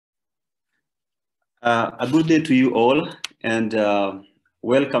A good day to you all, and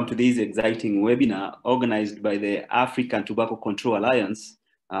welcome to this exciting webinar organized by the African Tobacco Control Alliance,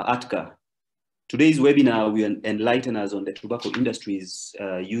 ATCA. Today's webinar will enlighten us on the tobacco industry's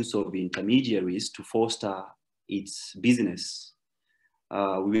use of intermediaries to foster its business.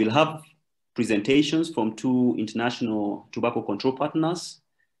 We will have presentations from two international tobacco control partners,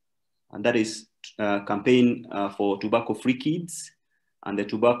 and that is Campaign for Tobacco-Free Kids and the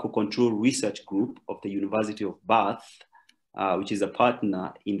Tobacco Control Research Group of the University of Bath, which is a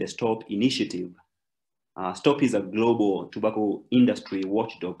partner in the STOP initiative. STOP is a global tobacco industry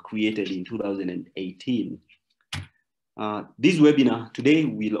watchdog created in 2018. This webinar today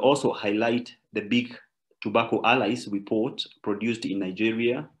will also highlight the Big Tobacco Allies report produced in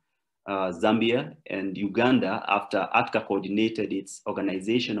Nigeria, Zambia, and Uganda after ATCA coordinated its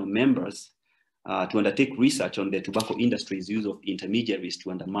organizational members to undertake research on the tobacco industry's use of intermediaries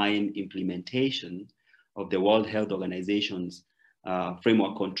to undermine implementation of the World Health Organization's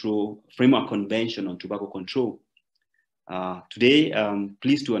framework convention on tobacco control. Today, I'm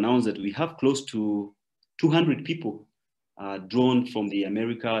pleased to announce that we have close to 200 people drawn from the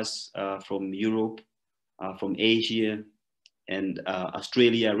Americas, from Europe, from Asia, and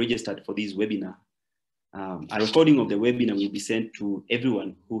Australia registered for this webinar. A recording of the webinar will be sent to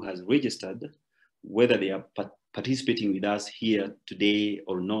everyone who has registered, whether they are participating with us here today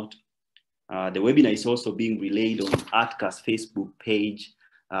or not. The webinar is also being relayed on ATCA's Facebook page,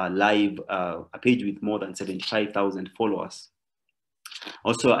 live, a page with more than 75,000 followers.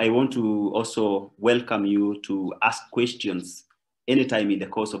 Also, I want to also welcome you to ask questions anytime in the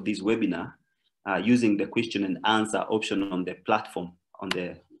course of this webinar using the question and answer option on the platform, on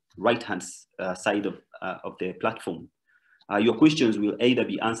the right-hand side of the platform. Your questions will either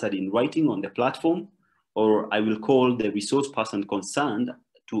be answered in writing on the platform, or I will call the resource person concerned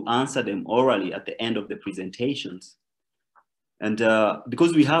to answer them orally at the end of the presentations. And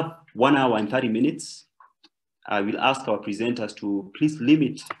because we have 1 hour and 30 minutes, I will ask our presenters to please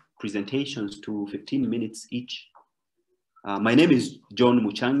limit presentations to 15 minutes each. My name is John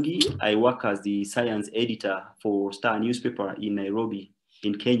Muchangi. I work as the science editor for Star newspaper in Nairobi,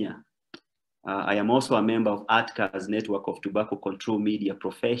 in Kenya. I am also a member of ATCA's network of tobacco control media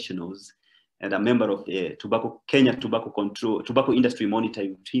professionals and a member of the Kenya Tobacco Industry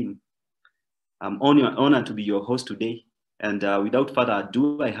Monitoring Team. I'm honored to be your host today. And without further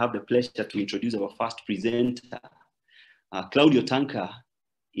ado, I have the pleasure to introduce our first presenter. Claudio Tanca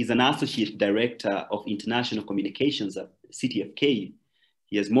is an Associate Director of International Communications at CTFK.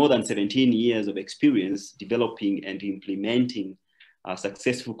 He has more than 17 years of experience developing and implementing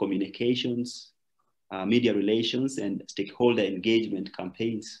successful communications, media relations, and stakeholder engagement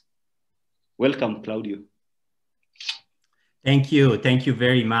campaigns. Welcome, Claudio. Thank you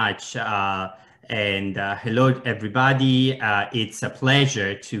very much. And hello, everybody. It's a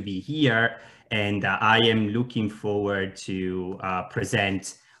pleasure to be here, and I am looking forward to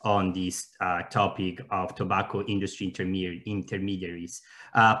present on this topic of tobacco industry intermediaries.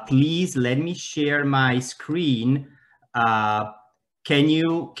 Please let me share my screen. Can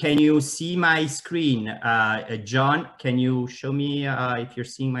you see my screen? John, can you show me if you're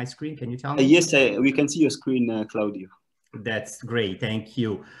seeing my screen? Can you tell me? Yes, we can see your screen, Claudio. That's great, thank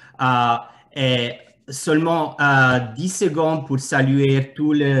you. Seulement 10 secondes pour saluer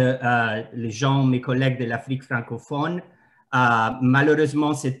tous les gens, mes collègues de l'Afrique francophone.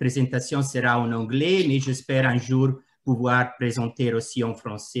 Malheureusement, cette présentation sera en anglais, mais j'espère un jour pouvoir présenter aussi en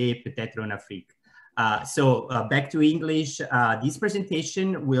français, peut-être en Afrique. So back to English. This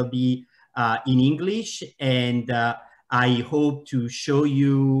presentation will be in English, and I hope to show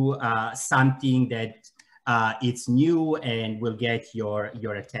you something that it's new and will get your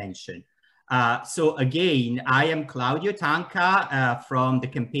attention. So again, I am Claudio Tanca from the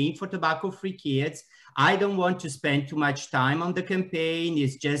Campaign for Tobacco-Free Kids. I don't want to spend too much time on the campaign.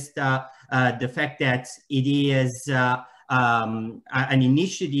 It's just the fact that it is an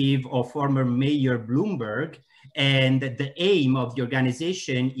initiative of former Mayor Bloomberg, and the aim of the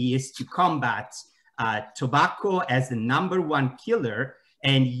organization is to combat tobacco as the #1 killer.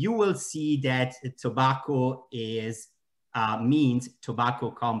 And you will see that tobacco means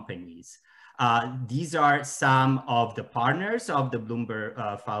tobacco companies. These are some of the partners of the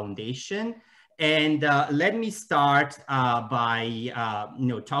Bloomberg Foundation. And let me start by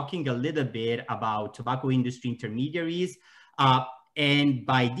talking a little bit about tobacco industry intermediaries. And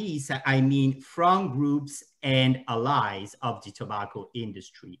by this, I mean front groups and allies of the tobacco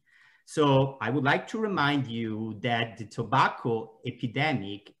industry. So I would like to remind you that the tobacco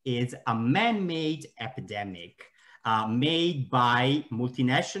epidemic is a man-made epidemic. made by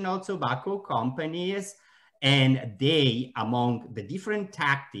multinational tobacco companies. And they, among the different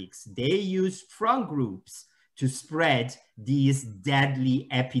tactics, they use front groups to spread this deadly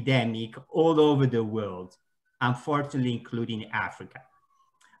epidemic all over the world, unfortunately, including Africa.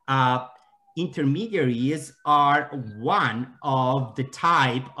 Intermediaries are one of the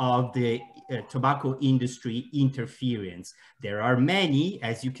type of the tobacco industry interference. There are many,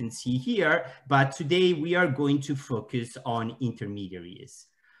 as you can see here, but today we are going to focus on intermediaries.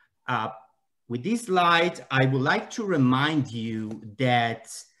 With this slide, I would like to remind you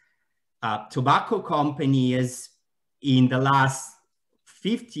that tobacco companies in the last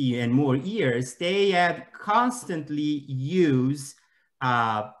 50 and more years, they have constantly used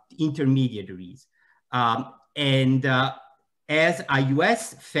intermediaries. As a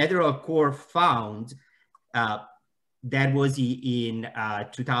US federal court found, that was in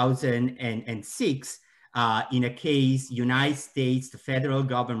 2006, in a case, United States, the federal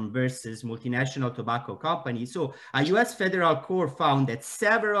government versus multinational tobacco companies. So a US federal court found that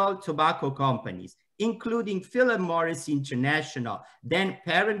several tobacco companies, including Philip Morris International, then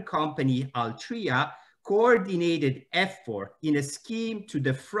parent company Altria, coordinated effort in a scheme to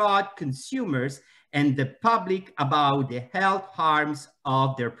defraud consumers and the public about the health harms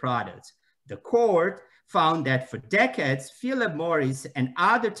of their products. The court found that for decades, Philip Morris and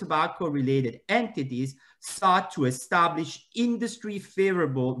other tobacco-related entities sought to establish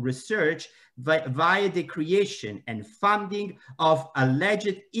industry-favorable research via the creation and funding of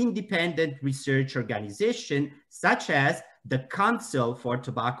alleged independent research organizations such as the Council for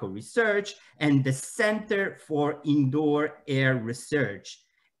Tobacco Research and the Center for Indoor Air Research.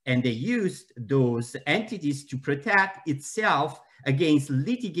 And they used those entities to protect itself against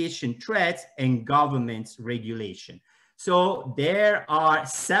litigation threats and government regulation. So there are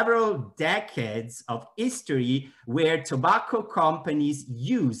several decades of history where tobacco companies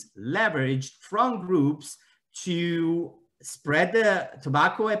use leveraged front groups to spread the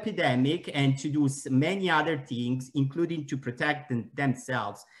tobacco epidemic and to do many other things, including to protect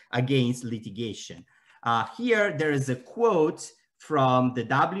themselves against litigation. Here, there is a quote from the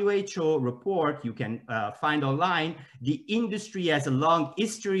WHO report you can find online. The industry has a long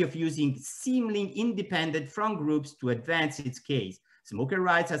history of using seemingly independent front groups to advance its case. Smoker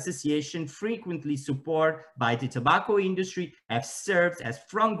Rights Association, frequently supported by the tobacco industry, have served as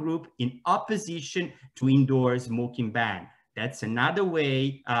front group in opposition to indoor smoking ban. That's another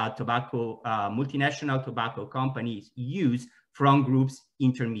way multinational tobacco companies use front groups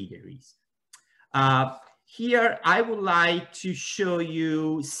intermediaries. Here, I would like to show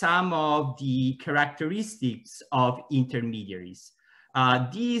you some of the characteristics of intermediaries.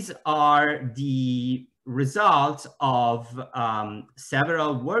 These are the results of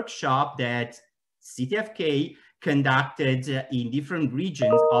several workshops that CTFK conducted in different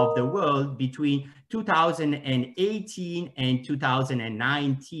regions of the world between 2018 and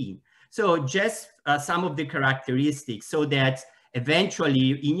 2019. So just some of the characteristics so that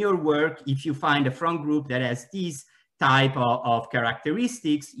eventually in your work, if you find a front group that has these type of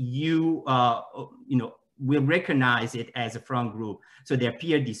characteristics, you will recognize it as a front group. So they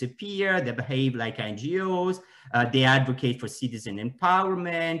appear, disappear, they behave like NGOs, they advocate for citizen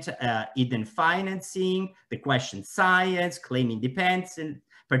empowerment, hidden financing, they question science, claim independence,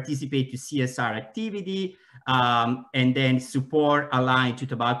 participate to CSR activity, and then support aligned to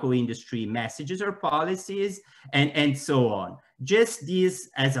tobacco industry messages or policies, and so on. Just this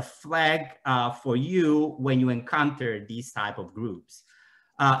as a flag for you when you encounter these type of groups.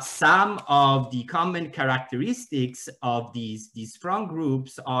 Some of the common characteristics of these front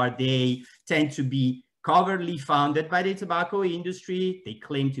groups are they tend to be covertly funded by the tobacco industry, they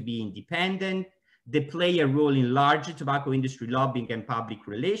claim to be independent, they play a role in larger tobacco industry lobbying and public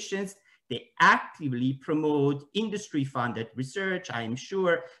relations, they actively promote industry-funded research. I am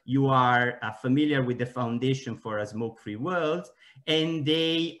sure you are familiar with the Foundation for a Smoke-Free World, and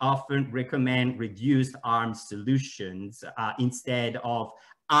they often recommend reduced arms solutions instead of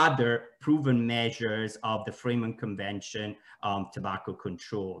other proven measures of the Framework Convention on Tobacco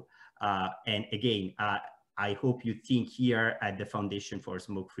Control. And again, I hope you think here at the Foundation for a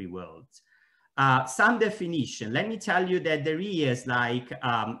Smoke-Free World. Some definition, let me tell you that there is like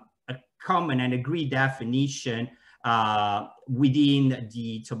a common and agreed definition within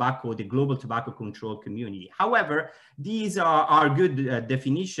the global tobacco control community. However, these are good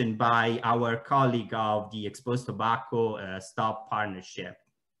definition by our colleague of the Exposed Tobacco Stop Partnership.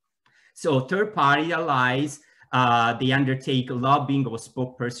 So third-party allies They undertake lobbying or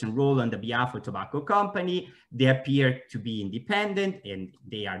spokesperson role on the behalf of tobacco company. They appear to be independent, and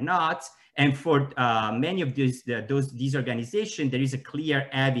they are not. And for many of these organizations, there is a clear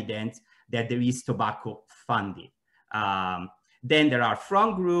evidence that there is tobacco funding. Then there are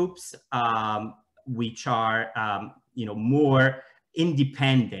front groups, which are more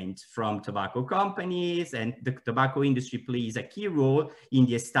independent from tobacco companies, and the tobacco industry plays a key role in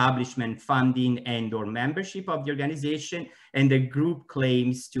the establishment, funding, and/or membership of the organization. And the group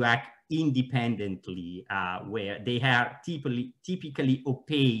claims to act independently, where they are typically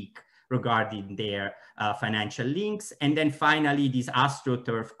opaque regarding their financial links. And then finally, these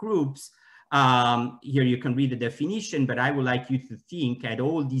astroturf groups. Here you can read the definition, but I would like you to think at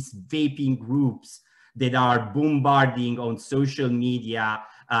all these vaping groups that are bombarding on social media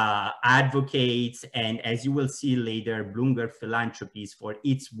advocates, and as you will see later, Bloomberg Philanthropies for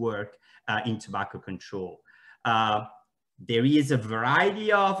its work in tobacco control. There is a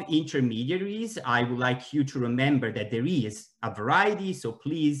variety of intermediaries. I would like you to remember that there is a variety, so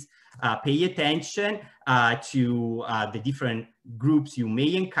please pay attention to the different groups you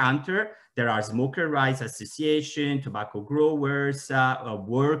may encounter. There are Smoker Rights Association, tobacco growers,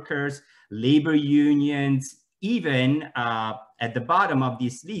 workers, labor unions, even at the bottom of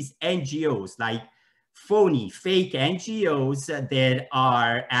this list, NGOs, like phony, fake NGOs that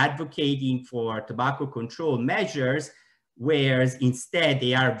are advocating for tobacco control measures, whereas instead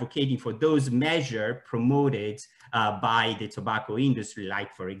they are advocating for those measures promoted by the tobacco industry,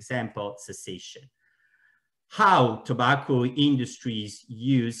 like, for example, cessation. How tobacco industries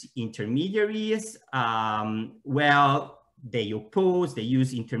use intermediaries? Well, they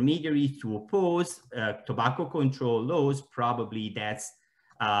use intermediaries to oppose tobacco control laws. Probably that's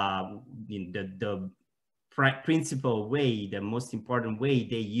the principal way, the most important way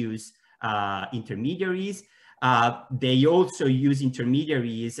they use intermediaries. They also use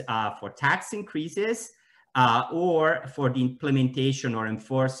intermediaries for tax increases or for the implementation or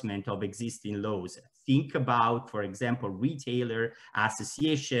enforcement of existing laws. Think about, for example, retailer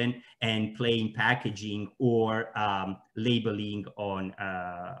association and plain packaging or labeling on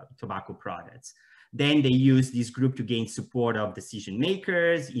tobacco products. Then they use this group to gain support of decision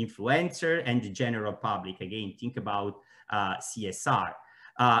makers, influencers, and the general public. Again, think about CSR.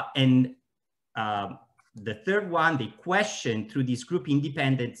 The third one, they question through this group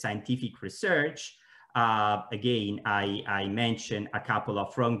independent scientific research. Again, I mentioned a couple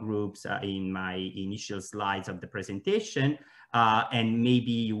of front groups in my initial slides of the presentation, and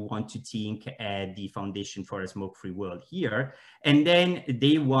maybe you want to think at the Foundation for a Smoke-Free World here. And then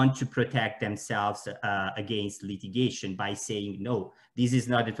they want to protect themselves against litigation by saying, no, this is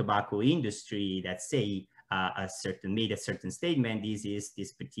not the tobacco industry that made a certain statement. This is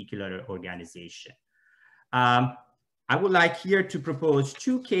this particular organization. I would like here to propose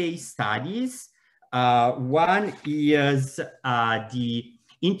two case studies. One is the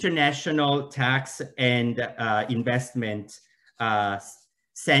International Tax and Investment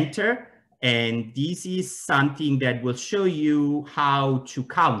Center. And this is something that will show you how to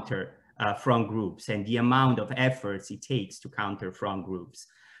counter front groups and the amount of efforts it takes to counter front groups.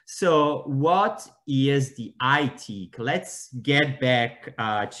 So what is the ITIC? Let's get back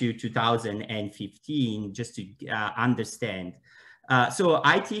to 2015 just to understand. So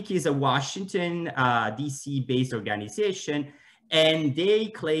ITIC is a Washington, DC based organization, and they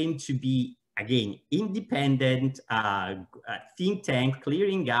claim to be, again, independent think tank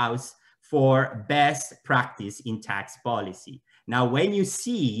clearinghouse for best practice in tax policy. Now, when you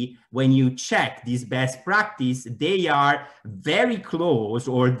check this best practice, they are very close,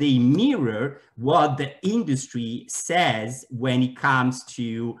 or they mirror what the industry says when it comes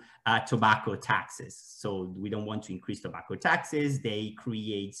to tobacco taxes. So we don't want to increase tobacco taxes. They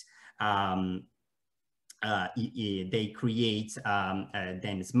create then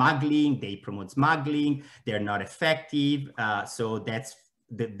smuggling. They promote smuggling. They're not effective. So that's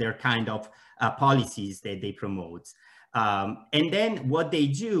their kind of policies that they promote. And then what they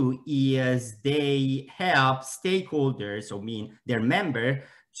do is they help stakeholders, or their member,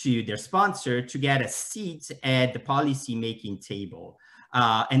 to their sponsor, to get a seat at the policy making table.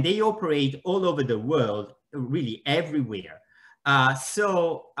 And they operate all over the world, really everywhere.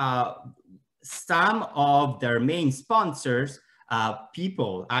 Some of their main sponsors,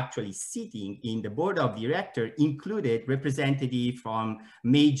 people actually sitting in the board of directors, included representatives from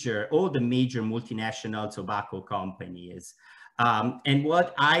all the major multinational tobacco companies. And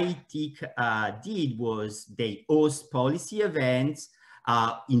what ITIC did was they host policy events,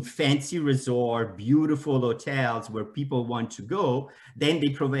 in fancy resort, beautiful hotels where people want to go. Then they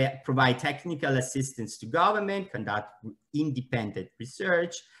provide technical assistance to government, conduct independent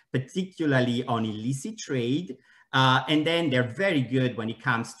research, particularly on illicit trade. And then they're very good when it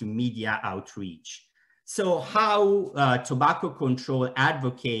comes to media outreach. So how tobacco control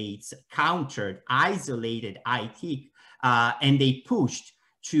advocates countered isolated IT, and they pushed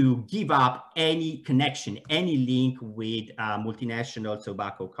to give up any connection, any link with multinational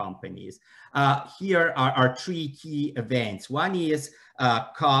tobacco companies. Here are three key events. One is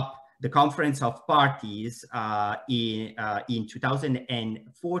COP, the Conference of Parties in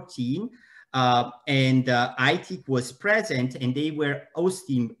 2014. And ITIC was present, and they were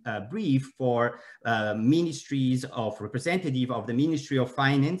hosting a brief for ministries of representative of the Ministry of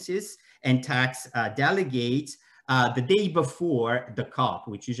Finances and tax delegates the day before the COP,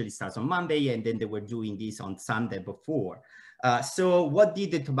 which usually starts on Monday, and then they were doing this on Sunday before. So what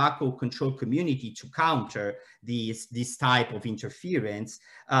did the tobacco control community to counter this type of interference?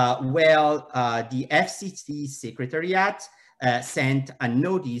 The FCC Secretariat sent a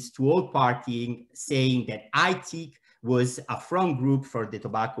notice to all parties saying that ITIC was a front group for the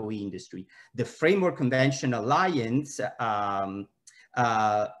tobacco industry. The Framework Convention Alliance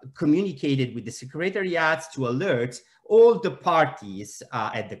communicated with the secretariats to alert all the parties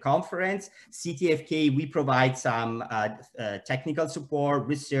at the conference. CTFK, we provide some technical support,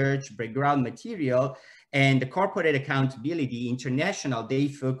 research, background material, and the Corporate Accountability International, they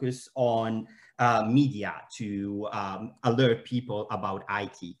focus on media to alert people about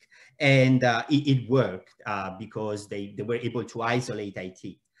ITIC. And it worked because they were able to isolate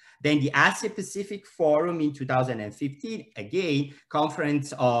ITIC. Then the Asia Pacific Forum in 2015, again,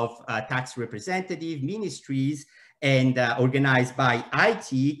 conference of tax representative ministries and organized by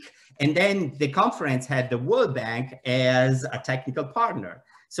ITIC. And then the conference had the World Bank as a technical partner.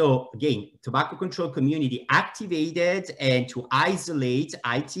 So again, tobacco control community activated and to isolate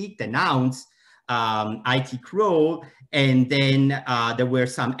ITIC, denounce ITIC role. And then there were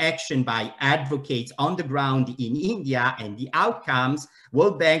some action by advocates on the ground in India, and the outcomes,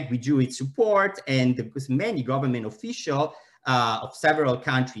 World Bank withdrew its support, and because many government officials of several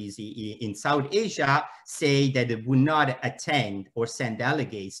countries in South Asia say that they would not attend or send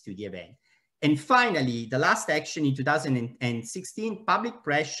delegates to the event. And finally, the last action in 2016, public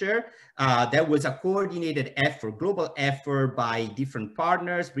pressure. There was a coordinated effort, global effort by different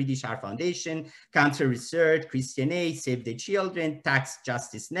partners, British Heart Foundation, Cancer Research, Christian Aid, Save the Children, Tax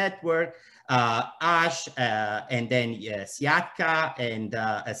Justice Network, ASH, and then SIATCA and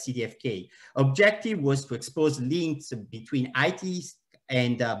CDFK. Objective was to expose links between IT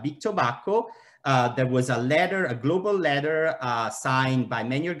and Big Tobacco. There was a letter, a global letter signed by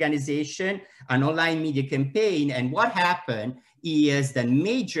many organizations, an online media campaign. And what happened is the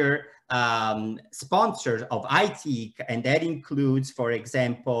major sponsors of ITIC, and that includes, for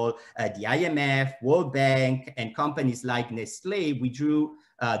example, the IMF, World Bank, and companies like Nestle, withdrew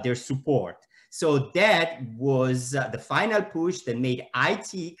their support. So that was the final push that made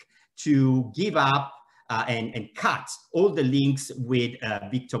ITIC to give up and cut all the links with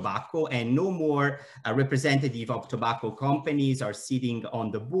Big Tobacco, and no more representative of tobacco companies are sitting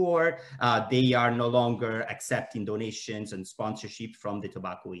on the board. They are no longer accepting donations and sponsorship from the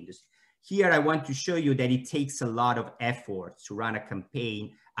tobacco industry. Here, I want to show you that it takes a lot of effort to run a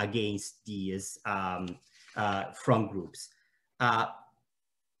campaign against these front groups.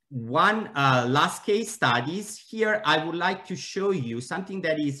 One last case studies. Here, I would like to show you something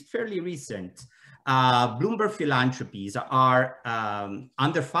that is fairly recent. Bloomberg philanthropies are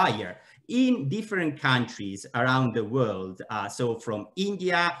under fire in different countries around the world. So from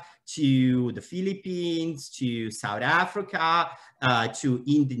India to the Philippines, to South Africa, to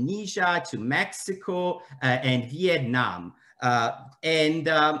Indonesia, to Mexico, and Vietnam.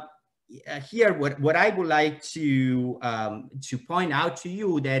 Here, what I would like to point out to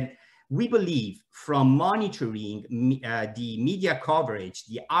you that we believe from monitoring the media coverage,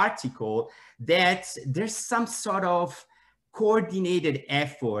 the article, that there's some sort of coordinated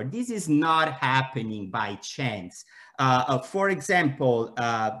effort. This is not happening by chance. For example,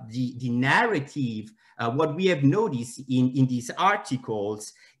 the narrative, what we have noticed in these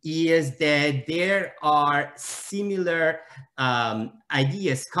articles is that there are similar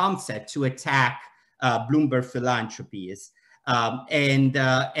ideas, concepts to attack Bloomberg philanthropies. There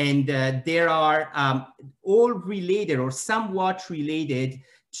are all related or somewhat related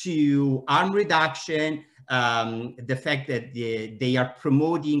to harm reduction, the fact that they are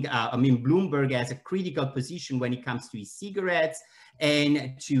promoting, Bloomberg has a critical position when it comes to e-cigarettes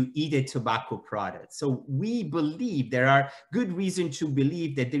and to heated tobacco products. So we believe there are good reasons to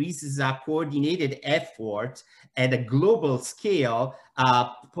believe that there is a coordinated effort at a global scale,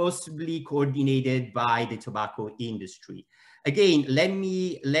 possibly coordinated by the tobacco industry. Again, let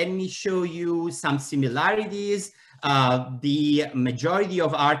me show you some similarities. The majority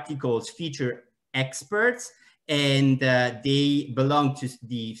of articles feature experts, and they belong to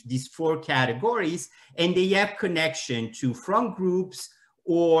these four categories, and they have connection to front groups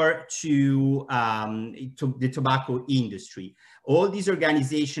or to the tobacco industry. All these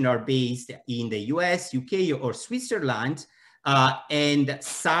organizations are based in the US, UK, or Switzerland, and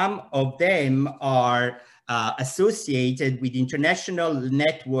some of them are associated with International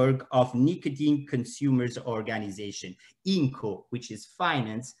Network of Nicotine Consumers Organization, INCO, which is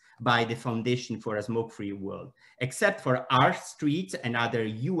financed by the Foundation for a Smoke-Free World. Except for R Street and other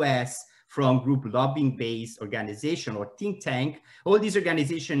US front group lobbying-based organization or think tank, all these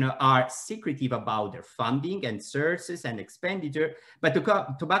organizations are secretive about their funding and sources and expenditure, but the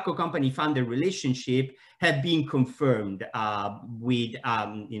tobacco company funder relationship have been confirmed with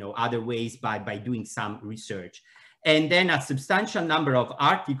other ways by doing some research. And then a substantial number of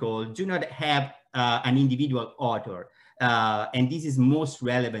articles do not have an individual author. And this is most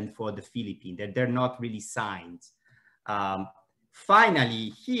relevant for the Philippines, that they're not really signed. Finally,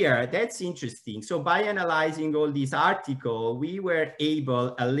 here, that's interesting. So by analyzing all these articles, we were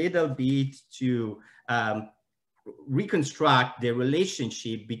able a little bit to reconstruct the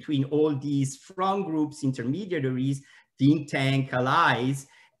relationship between all these front groups, intermediaries, think tank allies,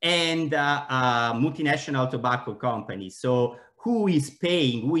 and multinational tobacco companies. So who is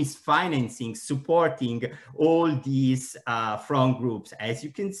paying, who is financing, supporting all these front groups? As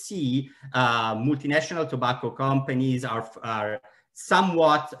you can see, multinational tobacco companies are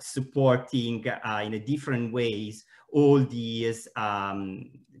somewhat supporting in a different ways all these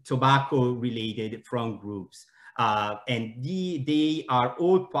tobacco-related front groups. And they are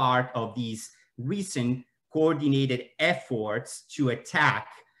all part of these recent coordinated efforts to attack,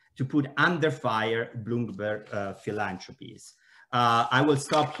 to put under fire Bloomberg philanthropies. I will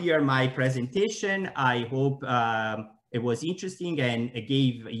stop here my presentation. I hope it was interesting and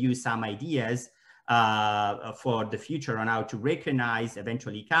gave you some ideas for the future on how to recognize,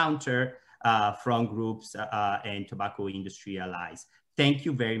 eventually counter front groups and tobacco industry allies. Thank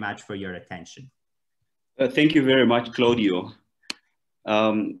you very much for your attention. Thank you very much, Claudio.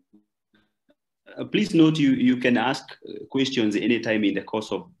 Please note you can ask questions anytime in the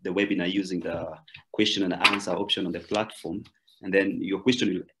course of the webinar using the question and answer option on the platform. And then your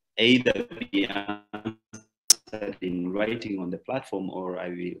question will either be answered in writing on the platform, or I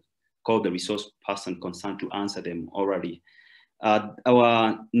will call the resource person concerned to answer them orally.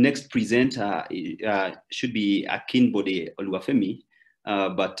 Our next presenter should be Akinbode Oluwafemi,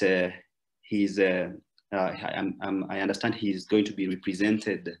 but he's, I understand he's going to be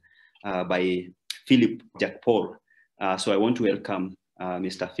represented by Philip Jakpor. So I want to welcome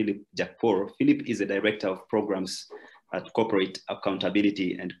Mr. Philip Jakpor. Philip is the Director of Programs at Corporate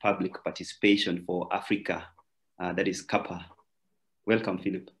Accountability and Public Participation for Africa, that is CAPA. Welcome,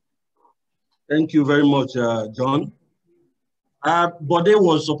 Philip. Thank you very much, John. Bode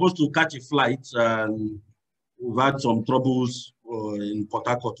was supposed to catch a flight, and we've had some troubles in Port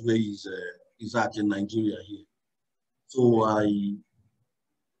Harcourt, where he's at in Nigeria here. So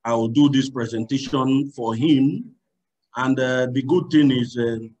I will do this presentation for him. And the good thing is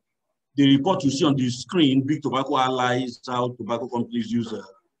the report you see on the screen, Big Tobacco Allies, how tobacco companies use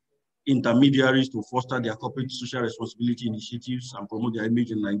intermediaries to foster their corporate social responsibility initiatives and promote their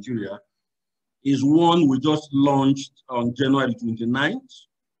image in Nigeria, is one we just launched on January 29th.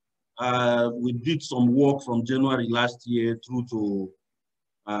 We did some work from January last year through to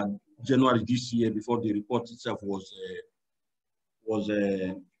January this year before the report itself was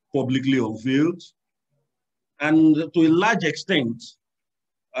publicly unveiled. And to a large extent,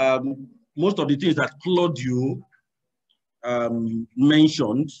 most of the things that Claudio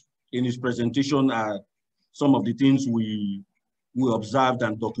mentioned in his presentation are some of the things we observed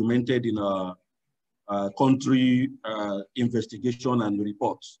and documented in our country investigation and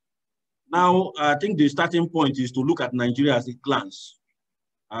reports. Now, I think the starting point is to look at Nigeria as a glance.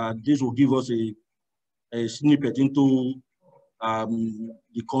 This will give us a snippet into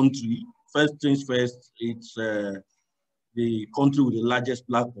the country. First things first, it's the country with the largest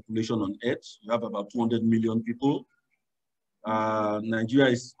Black population on earth. We have about 200 million people. Nigeria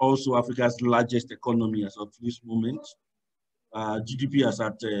is also Africa's largest economy as of this moment. GDP is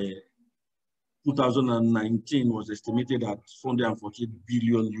at 2019 was estimated at $448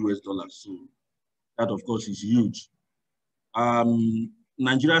 billion US. So that, of course, is huge.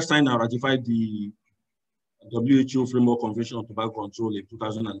 Nigeria signed and ratified the WHO Framework Convention on Tobacco Control in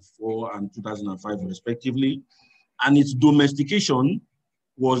 2004 and 2005, respectively. And its domestication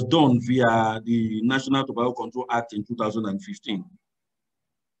was done via the National Tobacco Control Act in 2015.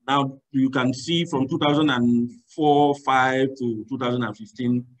 Now, you can see from 2004-5 to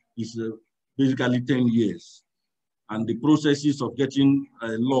 2015 is basically 10 years. And the processes of getting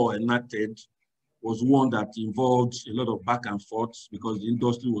a law enacted was one that involved a lot of back and forth because the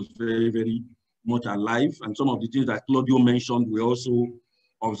industry was very, very much alive. And some of the things that Claudio mentioned were also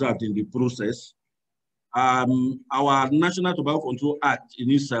observed in the process. Our National Tobacco Control Act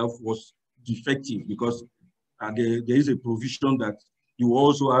in itself was defective because there is a provision that you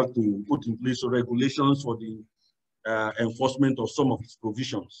also have to put in place regulations for the enforcement of some of its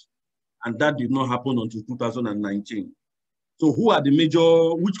provisions. And that did not happen until 2019. So who are the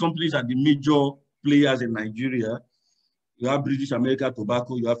major, which companies are the major players in Nigeria? You have British American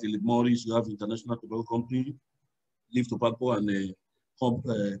Tobacco, you have Philip Morris, you have International Tobacco Company, Leaf Tobacco and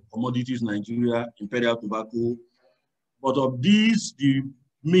Commodities Nigeria, Imperial Tobacco. But of these, the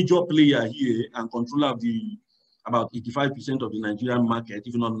major player here and controller of the about 85% of the Nigerian market,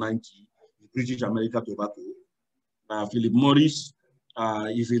 if not 90%, is British American Tobacco. Philip Morris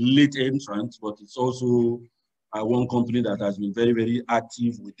is a late entrant, but it's also one company that has been very, very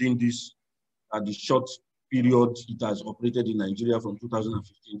active within this the short period it has operated in Nigeria from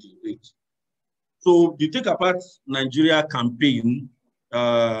 2015 to date. So the Take Apart Nigeria campaign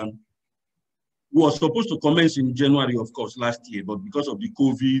was supposed to commence in January, of course, last year, but because of the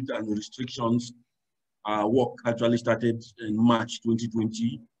COVID and the restrictions, work actually started in March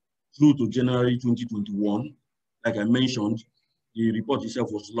 2020 through to January 2021. Like I mentioned, the report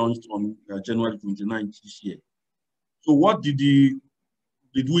itself was launched on January 29th this year. So what did we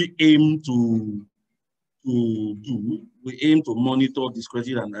aim to do? We aim to monitor,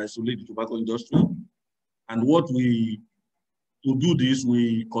 discredit, and isolate the tobacco industry. And to do this,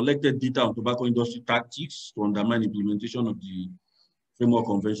 we collected data on tobacco industry tactics to undermine implementation of the Framework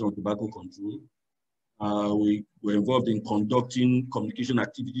Convention on Tobacco Control. We were involved in conducting communication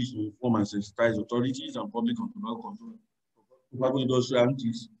activities to inform and sensitize authorities and public on tobacco control, tobacco industry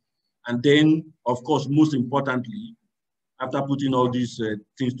activities. And then, of course, most importantly, after putting all these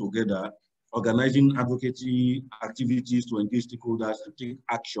things together, organizing advocacy activities to engage stakeholders to take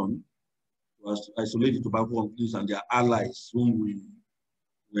action to isolate the tobacco companies and their allies whom we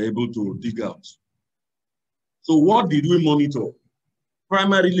were able to dig out. So what did we monitor?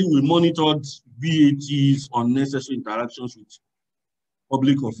 Primarily, we monitored BAT's unnecessary interactions with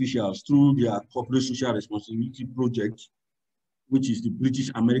public officials through their corporate social responsibility project, which is the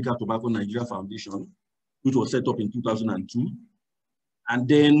British American Tobacco Nigeria Foundation, which was set up in 2002. And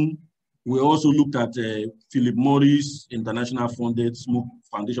then we also looked at Philip Morris International Funded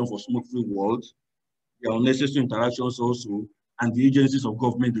Foundation for Smoke-Free World, their unnecessary interactions also, and the agencies of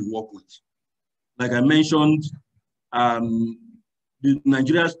government they work with. Like I mentioned,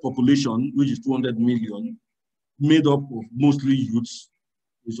 Nigeria's population, which is 200 million, made up of mostly youths,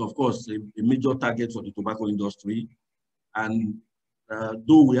 is of course a major target for the tobacco industry. And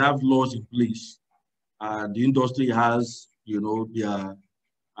though we have laws in place, the industry has, their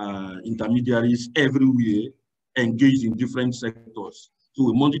intermediaries everywhere engaged in different sectors. So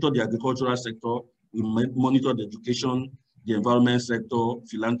we monitor the agricultural sector, we monitor the education, the environment sector,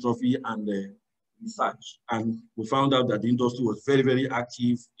 philanthropy, and research. And we found out that the industry was very, very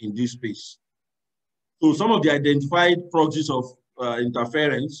active in this space. So some of the identified proxies of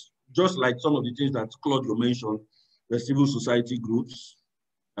interference, just like some of the things that Claudio mentioned, the civil society groups,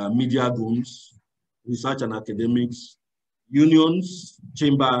 media groups, research and academics, unions,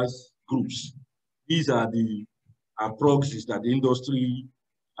 chambers, groups. These are the proxies that the industry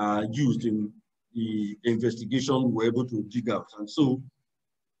used in the investigation we were able to dig out. And so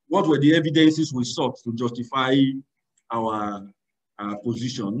what were the evidences we sought to justify our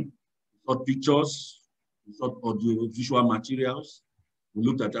position? We sought pictures, we sought audio-visual materials, we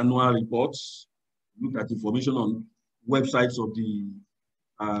looked at annual reports, we looked at information on websites of the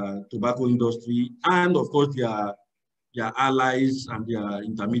tobacco industry, and of course their allies and their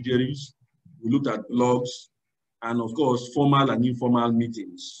intermediaries. We looked at blogs, and of course formal and informal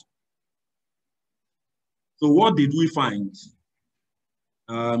meetings. So what did we find?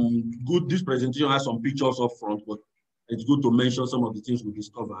 This presentation has some pictures up front, but it's good to mention some of the things we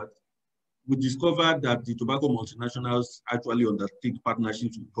discovered. We discovered that the tobacco multinationals actually undertake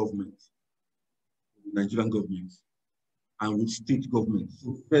partnerships with government, the Nigerian government. and with state governments.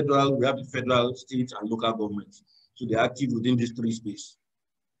 So federal, we have the federal, state, and local governments. So they're active within these three spaces.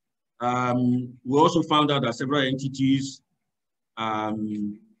 We also found out that several entities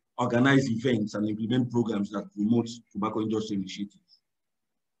organize events and implement programs that promote tobacco industry initiatives.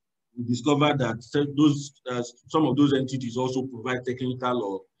 We discovered that some of those entities also provide technical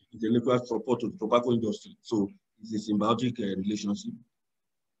or intellectual support to the tobacco industry. So it's a symbiotic relationship.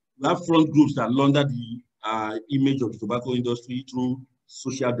 We have front groups that launder the image of the tobacco industry through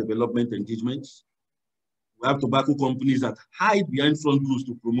social development engagements. We have tobacco companies that hide behind front groups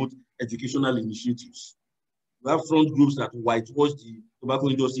to promote educational initiatives. We have front groups that whitewash the tobacco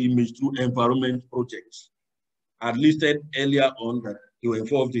industry image through environment projects. I listed earlier on that they were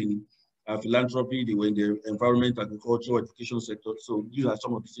involved in philanthropy, they were in the environment, agriculture, education sector. So these are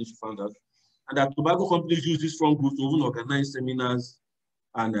some of the things we found out. And that tobacco companies use this front group to even organize seminars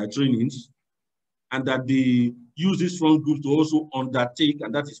and trainings, and that they use this front group to also undertake,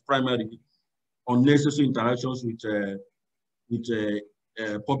 and that is primarily, unnecessary interactions with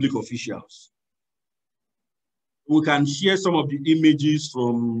public officials. We can share some of the images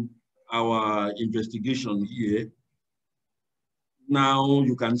from our investigation here. Now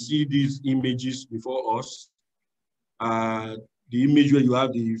you can see these images before us. The image where you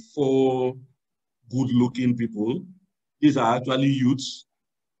have the 4 good-looking people. These are actually youths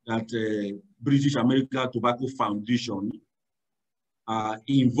that British American Tobacco Foundation are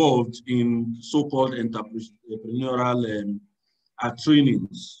involved in so-called entrepreneurial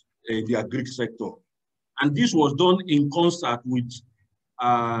trainings in the agri sector. And this was done in concert with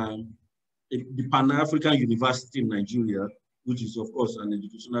the Pan-African University in Nigeria, which is, of course, an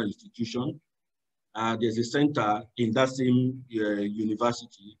educational institution. There's a center in that same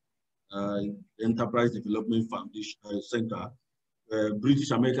university, Enterprise Development Foundation Center.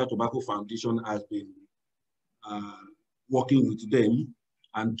 British American Tobacco Foundation has been working with them,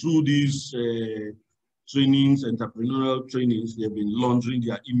 and through these trainings, entrepreneurial trainings, they've been laundering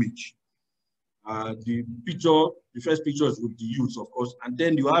their image. The first picture is with the youth, of course, and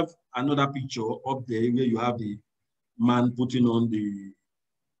then you have another picture up there where you have the man putting on the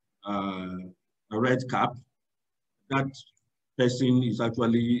red cap. That person is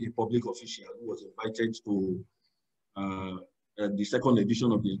actually a public official who was invited to the second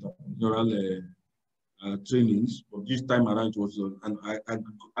edition of the entrepreneurial trainings. But this time around, it was an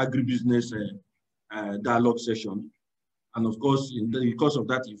agribusiness dialogue session. And of course, in the course of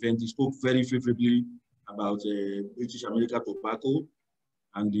that event, he spoke very favorably about British American Tobacco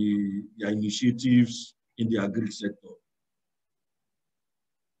and their initiatives in the agri sector.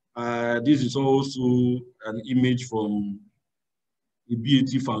 This is also an image from the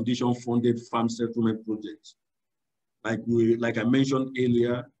BAT Foundation funded farm settlement project. Like I mentioned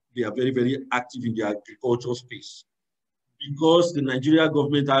earlier, they are very, very active in the agricultural space. Because the Nigerian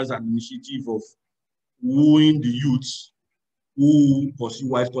government has an initiative of wooing the youths who pursue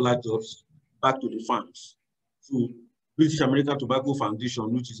white-collar jobs back to the farms. So British American Tobacco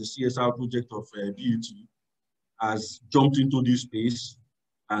Foundation, which is a CSR project of BAT, has jumped into this space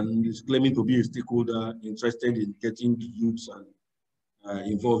and is claiming to be a stakeholder interested in getting the youths and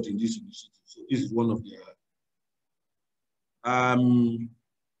involved in this initiative. So this is one of the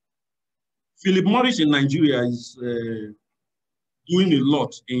Philip Morris in Nigeria is doing a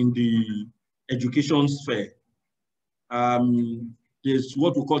lot in the education sphere. There's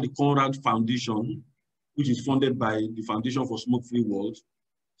what we call the Conrad Foundation, which is funded by the Foundation for Smoke-Free World.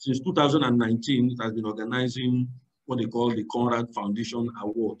 Since 2019, it has been organizing what they call the Conrad Foundation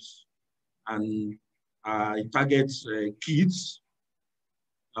Awards. And it targets kids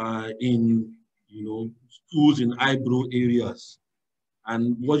in schools in high-brow areas.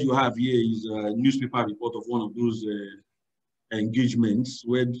 And what you have here is a newspaper report of one of those engagements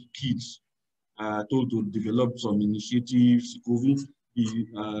where kids are told to develop some initiatives. It could be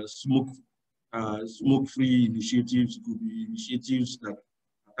smoke-free initiatives. It could be initiatives that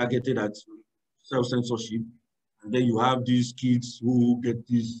are targeted at self-censorship. And then you have these kids who get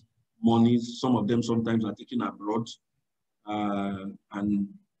these monies. Some of them sometimes are taken abroad. And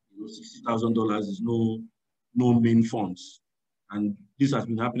 $60,000 is no main funds. And this has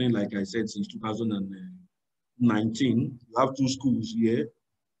been happening, like I said, since 2019. You have 2 schools here.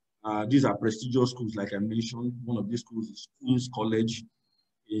 These are prestigious schools, like I mentioned. One of these schools is Queen's College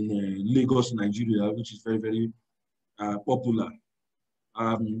in Lagos, Nigeria, which is very, very popular.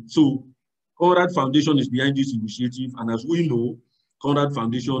 So Conrad Foundation is behind this initiative. And as we know, Conrad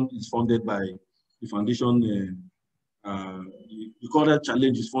Foundation is funded by the foundation. The Conrad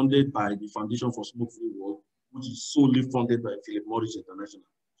Challenge is funded by the Foundation for Smoke-Free World, which is solely funded by Philip Morris International.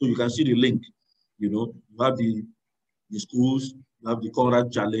 So you can see the link. You have the the schools. You have the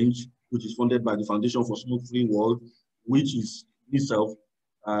Conrad Challenge, which is funded by the Foundation for Smoke-Free World, which is itself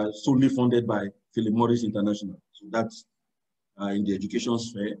solely funded by Philip Morris International. So that's in the education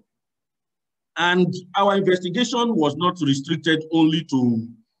sphere. And our investigation was not restricted only to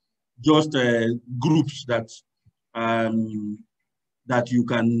just groups that that you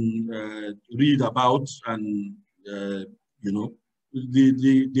can read about, and you know,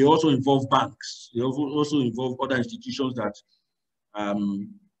 they also involve banks. They also involve other institutions that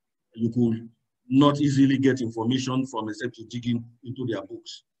you could not easily get information from except to dig into their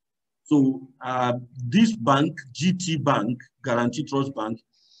books. So this bank, GT Bank, Guarantee Trust Bank,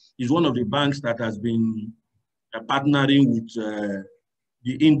 is one of the banks that has been partnering with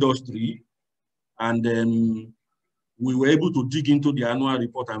the industry, and then we were able to dig into the annual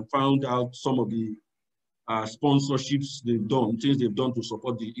report and found out some of the sponsorships they've done, things they've done to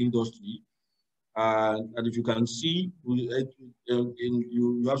support the industry. And if you can see,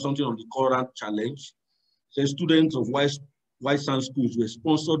 you have something on the Conrad Challenge. It says students of White Sands schools were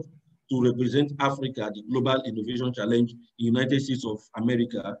sponsored to represent Africa at the Global Innovation Challenge in the United States of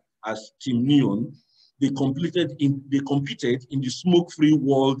America as Team Neon. They competed in the Smoke-Free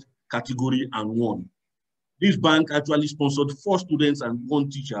World category and won. This bank actually sponsored 4 students and 1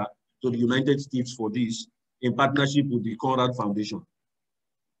 teacher to the United States for this, in partnership with the Conrad Foundation.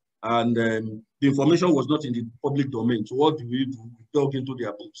 And the information was not in the public domain. So what do? We dug into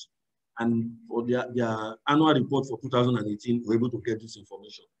their books. And for their annual report for 2018, we were able to get this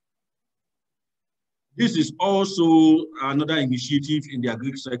information. This is also another initiative in the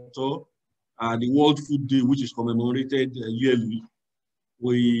agri sector, the World Food Day, which is commemorated yearly.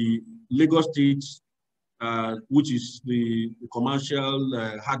 Lagos State, which is the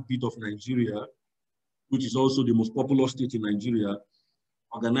commercial heartbeat of Nigeria, which is also the most populous state in Nigeria,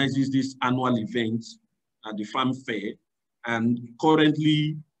 organizes this annual event at the Farm Fair. And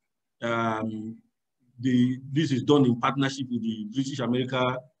currently, this is done in partnership with the British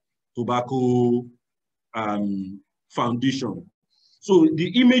America Tobacco Foundation. So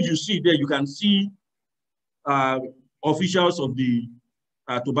the image you see there, you can see officials of the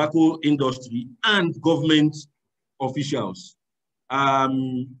tobacco industry and government officials.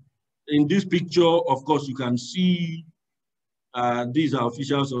 In this picture, of course, you can see these are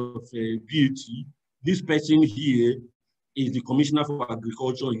officials of BAT. This person here is the Commissioner for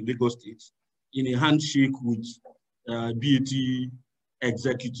Agriculture in Lagos State in a handshake with BAT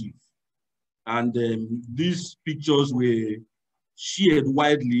executive. And these pictures were shared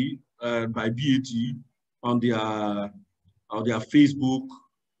widely by BAT on their Facebook,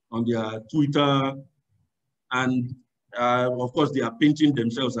 on their Twitter, and of course, they are painting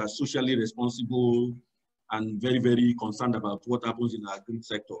themselves as socially responsible and very, very concerned about what happens in the agri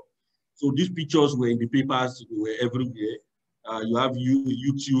sector. So these pictures were in the papers, they were everywhere. You have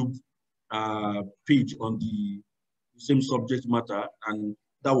YouTube page on the same subject matter, and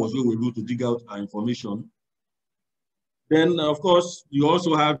that was where we were able to dig out our information. Then, of course, you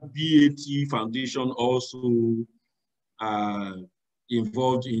also have BAT Foundation also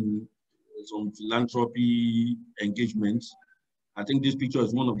involved in some philanthropy engagements. I think this picture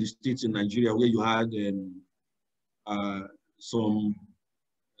is one of the states in Nigeria where you had some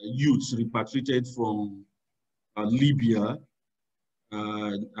youths repatriated from Libya,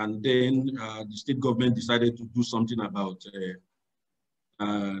 and then the state government decided to do something about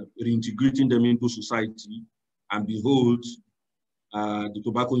reintegrating them into society, and behold, the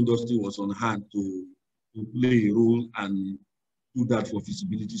tobacco industry was on hand to play a role and do that for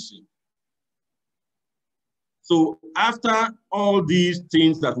feasibility sake. So after all these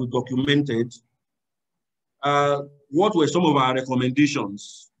things that we documented, what were some of our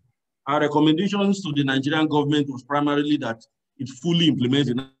recommendations? Our recommendations to the Nigerian government was primarily that it fully implements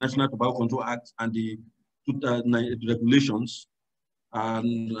the National Tobacco Control Act and the regulations.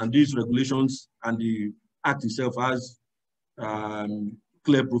 And these regulations and the Act itself has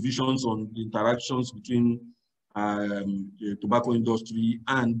clear provisions on the interactions between the tobacco industry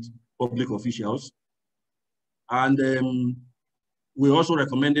and public officials. And we also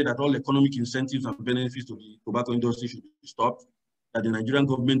recommended that all economic incentives and benefits to the tobacco industry should be stopped, that the Nigerian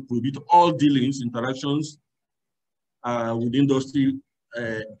government prohibit all dealings, interactions with industry,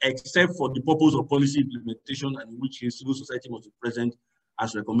 except for the purpose of policy implementation, and in which civil society must be present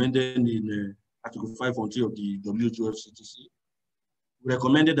as recommended in Article 5.3 of the WTO-FCTC. We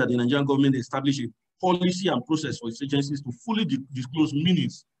recommended that the Nigerian government establish a policy and process for its agencies to fully disclose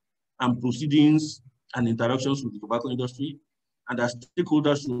minutes and proceedings and interactions with the tobacco industry, and that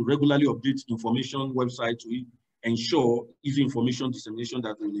stakeholders should regularly update information website to ensure easy information dissemination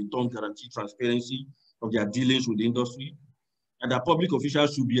that will in turn guarantee transparency of their dealings with the industry, and that public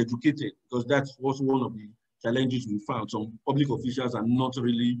officials should be educated, because that's also one of the challenges we found. Some public officials are not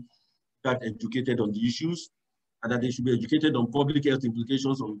really that educated on the issues, and that they should be educated on public health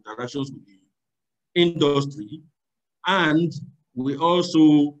implications of interactions with the industry. And we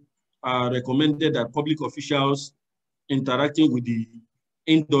also recommended that public officials interacting with the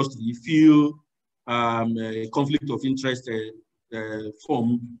industry feel a conflict of interest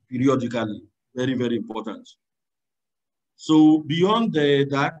form periodically. Very, very important. So beyond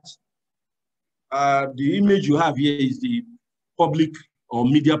that, the image you have here is the public or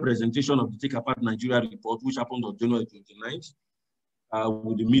media presentation of the Take Apart Nigeria report, which happened on January 29th,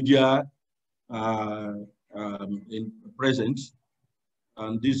 with the media in present.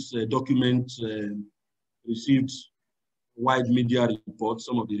 And this document received wide media reports.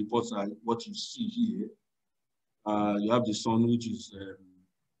 Some of the reports are what you see here. You have the Sun, which is a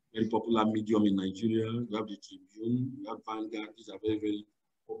very popular medium in Nigeria. You have the Tribune, you have Vanguard. These are very, very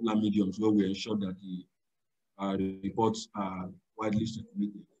popular mediums where we ensure that the reports are widely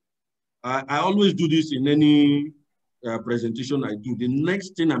circulated. I always do this in any presentation I do. The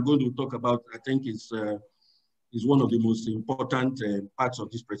next thing I'm going to talk about, I think, is one of the most important parts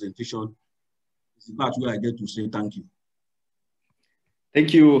of this presentation. It's the part where I get to say thank you.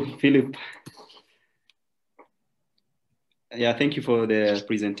 Thank you, Philip. Yeah, thank you for the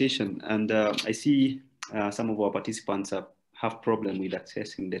presentation. And I see some of our participants have problem with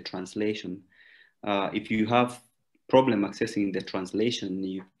accessing the translation. If you have problem accessing the translation,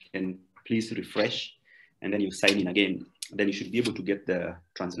 you can please refresh and then you sign in again. Then you should be able to get the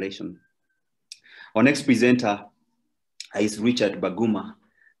translation. Our next presenter is Richard Baguma.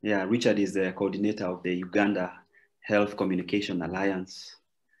 Yeah, Richard is the coordinator of the Uganda Health Communication Alliance.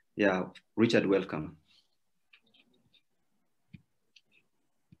 Yeah, Richard, welcome.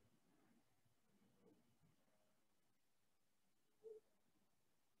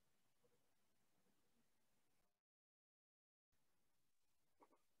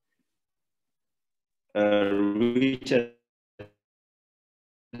 Richard,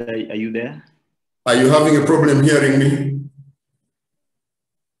 are you there? Are you having a problem hearing me?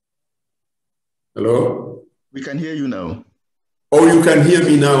 Hello? We can hear you now. Oh, you can hear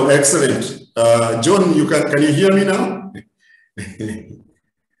me now. Excellent. John, can you hear me now?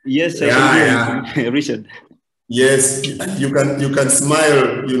 Yes, I can hear you, Richard. Yes, you can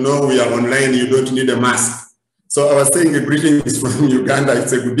smile. You know we are online. You don't need a mask. So I was saying greetings from Uganda.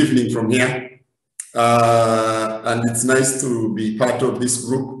 It's a good evening from here. And it's nice to be part of this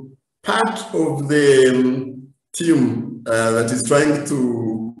group, part of the team that is trying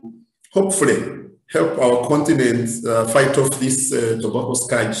to hopefully help our continent fight off this tobacco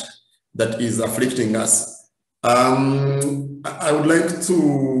scourge that is afflicting us. I would like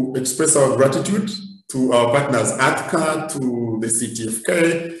to express our gratitude to our partners, ATCA, to the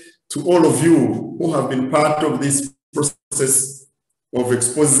CTFK, to all of you who have been part of this process of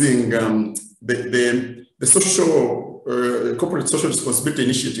exposing the social, corporate social responsibility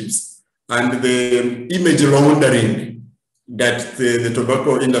initiatives and the image laundering that the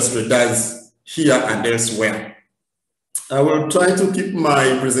tobacco industry does here and elsewhere. I will try to keep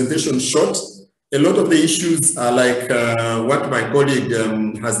my presentation short. A lot of the issues are like what my colleague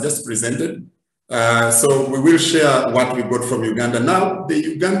has just presented. So we will share what we got from Uganda. Now,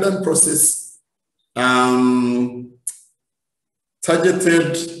 the Ugandan process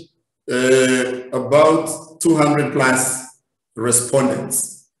targeted about 200 plus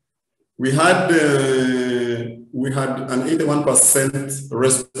respondents. We had an 81%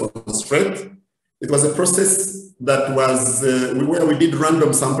 response rate. It was a process that was where we did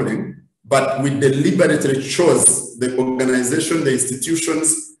random sampling, but we deliberately chose the organization, the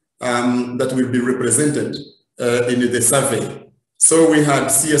institutions that will be represented in the survey. So we had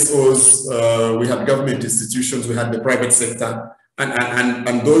CSOs, we had government institutions, we had the private sector,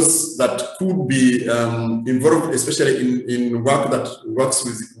 and those that could be involved, especially in work that works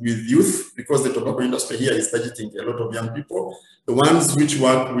with youth, because the tobacco industry here is targeting a lot of young people. The ones which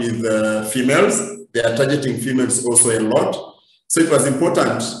work with females, they are targeting females also a lot. So it was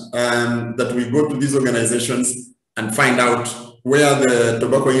important that we go to these organizations and find out where the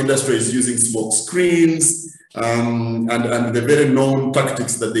tobacco industry is using smoke screens and the very known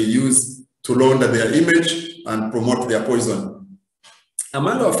tactics that they use to launder their image and promote their poison.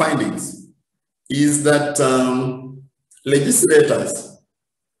 Among our findings is that legislators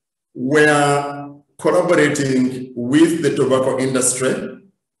were collaborating with the tobacco industry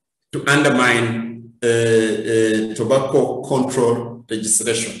to undermine tobacco control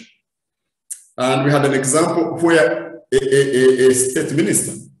legislation. And we had an example where a state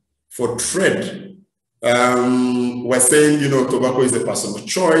minister for trade we're saying, you know, tobacco is a personal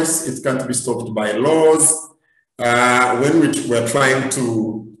choice. It can't be stopped by laws. When we're trying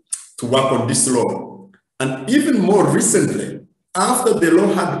to work on this law. And even more recently, after the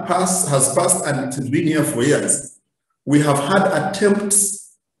law has passed and it has been here for years, we have had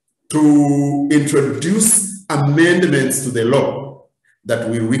attempts to introduce amendments to the law that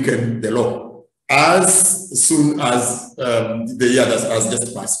will weaken the law as soon as the year has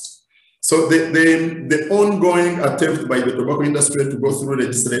just passed. So the ongoing attempt by the tobacco industry to go through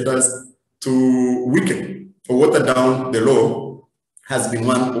legislators to weaken or water down the law has been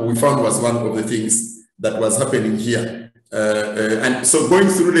we found was one of the things that was happening here. And so going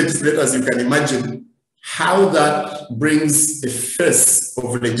through legislators, you can imagine how that brings a face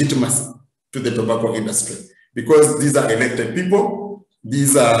of legitimacy to the tobacco industry, because these are elected people,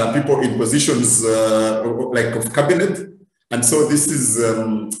 these are people in positions like of cabinet, and so this is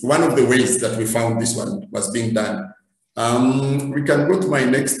one of the ways that we found this one was being done. We can go to my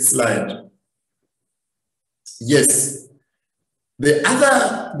next slide. Yes, the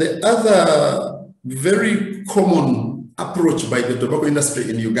other very common approach by the tobacco industry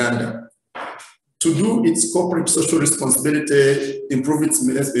in Uganda to do its corporate social responsibility, improve its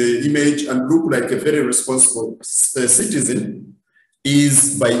image, and look like a very responsible citizen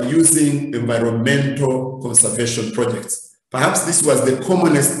is by using environmental conservation projects. Perhaps this was the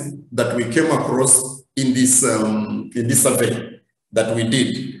commonest that we came across in this survey that we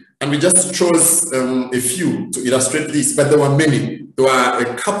did. And we just chose a few to illustrate this, but there were many. There were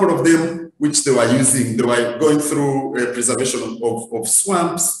a couple of them which they were using. They were going through preservation of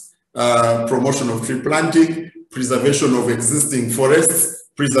swamps, promotion of tree planting, preservation of existing forests,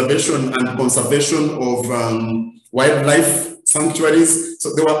 preservation and conservation of wildlife sanctuaries.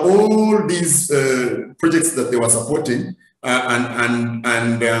 So there were all these projects that they were supporting, and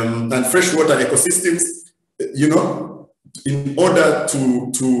freshwater ecosystems, you know, in order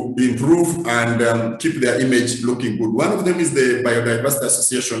to improve and keep their image looking good. One of them is the Biodiversity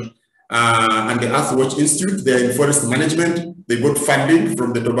Association and the Earthwatch Institute. They're in forest management. They got funding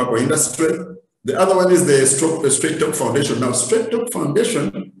from the tobacco industry. The other one is the Straight Talk Foundation. Now, Straight Talk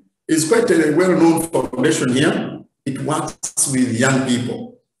Foundation is quite a well-known foundation here. It works with young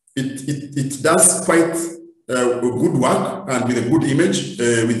people. It does quite good work and with a good image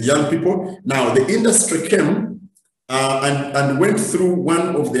with young people. Now, the industry came and went through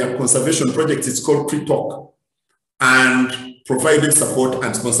one of their conservation projects. It's called Pre-Talk, and provided support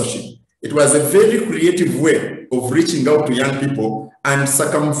and sponsorship. It was a very creative way of reaching out to young people and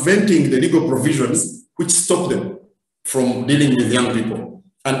circumventing the legal provisions which stop them from dealing with young people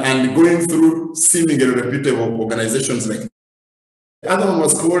and going through seemingly reputable organizations like that. The other one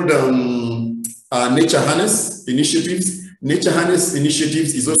was called Nature Harness Initiatives. Nature Harness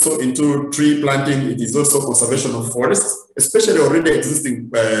Initiatives is also into tree planting. It is also conservation of forests, especially already existing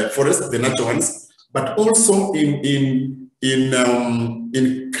forests, the natural ones, but also in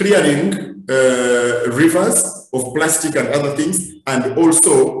clearing rivers of plastic and other things, and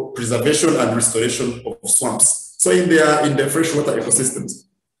also preservation and restoration of swamps. So in their freshwater ecosystems.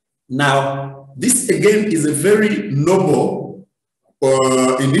 Now, this again is a very noble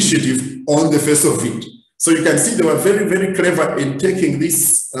initiative on the face of it. So you can see they were very, very clever in taking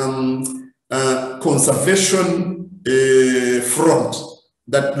this conservation front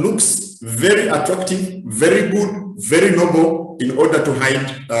that looks very attractive, very good, very noble, in order to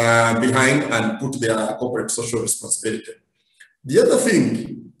hide behind and put their corporate social responsibility. The other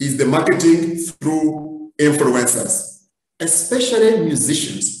thing is the marketing through influencers, especially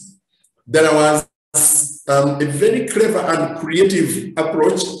musicians. There was a very clever and creative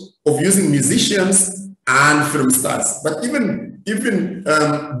approach of using musicians and film stars, but even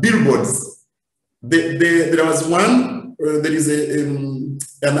billboards. There was one. There is an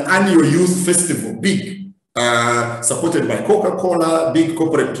annual youth festival, big, supported by Coca-Cola, big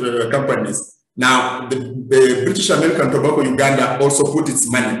corporate companies. Now, the British American Tobacco Uganda also put its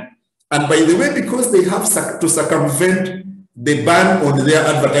money. And by the way, because they have to circumvent the ban on their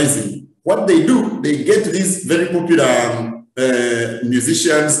advertising, what they do, they get these very popular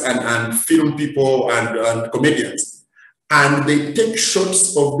musicians and film people and comedians, and they take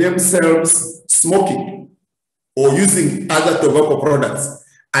shots of themselves smoking or using other tobacco products.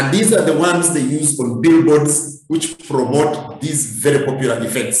 And these are the ones they use on billboards which promote these very popular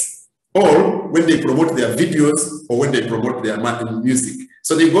events, or when they promote their videos or when they promote their music.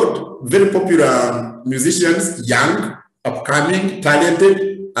 So they got very popular musicians, young, upcoming,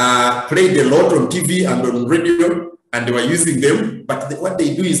 talented, played a lot on TV and on radio, and they were using them, but what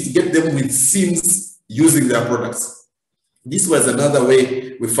they do is to get them with scenes using their products. This was another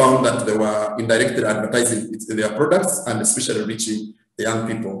way we found that they were indirectly advertising their products and especially reaching the young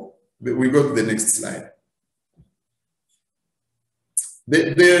people. We go to the next slide.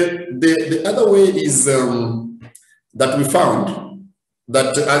 The other way is that we found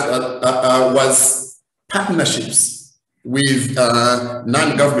that was partnerships with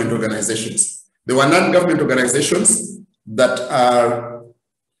non-government organizations. There were non-government organizations that are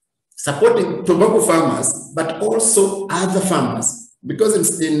supporting tobacco farmers, but also other farmers.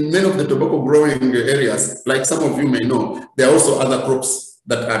 Because in many of the tobacco growing areas, like some of you may know, there are also other crops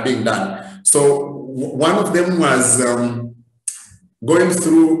that are being done. So one of them was going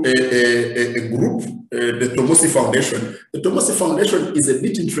through a group, the Tomosi Foundation. The Tomosi Foundation is a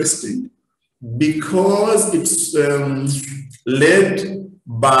bit interesting because it's led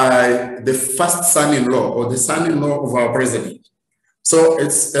by the first son-in-law or the son-in-law of our president. So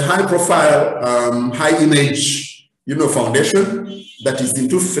it's a high-profile, high-image, foundation that is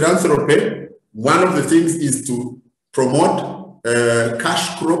into philanthropy. One of the things is to promote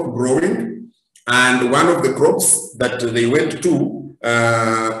cash crop growing, and one of the crops that they went to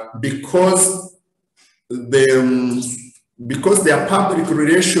because their public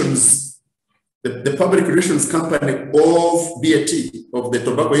relations, the public relations company of BAT, of the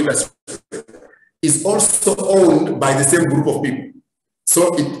tobacco industry, is also owned by the same group of people.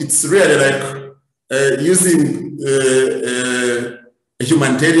 So it's really like using a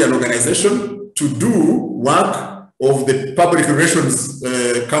humanitarian organization to do work of the public relations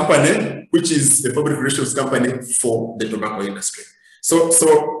company, which is the public relations company for the tobacco industry.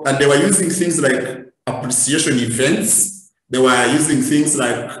 And they were using things like appreciation events. They were using things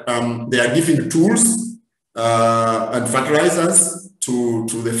like they are giving tools and fertilizers to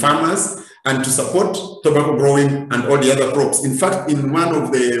the farmers and to support tobacco growing and all the other crops. In fact, in one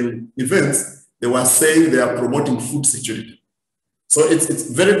of the events, they were saying they are promoting food security. So it's a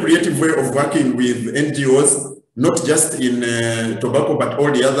very creative way of working with NGOs, not just in tobacco, but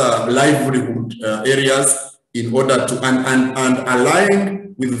all the other livelihood areas in order to, and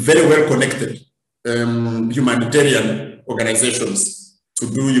align with very well-connected humanitarian organizations to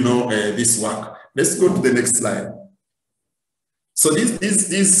do, this work. Let's go to the next slide. So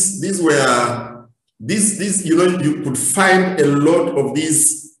these were, you could find a lot of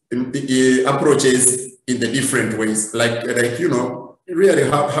these approaches in the different ways, like really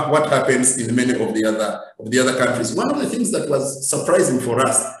what happens in many of the other countries. One of the things that was surprising for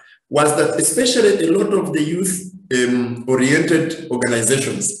us was that especially a lot of the youth oriented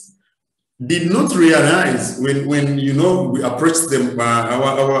organizations did not realize when we approached them,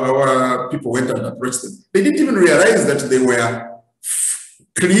 our people went and approached them, they didn't even realize that they were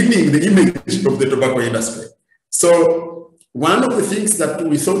cleaning the image of the tobacco industry. So one of the things that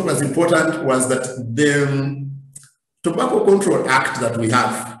we thought was important was that the Tobacco Control Act that we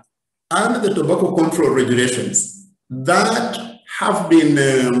have and the tobacco control regulations that have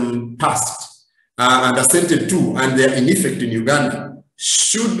been passed and assented to, and they're in effect in Uganda,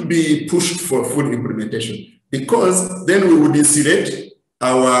 should be pushed for full implementation, because then we would insulate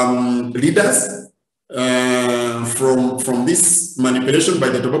our leaders from this manipulation by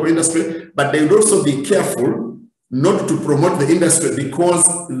the tobacco industry, but they would also be careful not to promote the industry because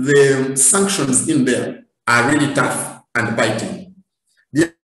the sanctions in there are really tough and biting.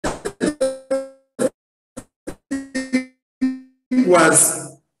 The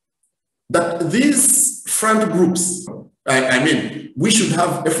was that these front groups, I mean, we should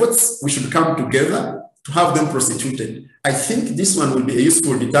have efforts, we should come together to have them prosecuted. I think this one will be a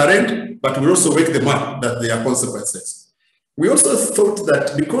useful deterrent, but we also wake them up that there are consequences. We also thought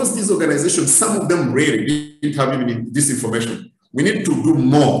that because these organizations, some of them really didn't have even this information, we need to do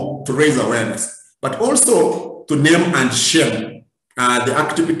more to raise awareness, but also to name and shame the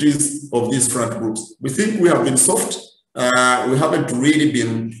activities of these front groups. We think we have been soft. We haven't really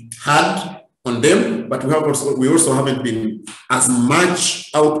been hard on them, but we also haven't been as much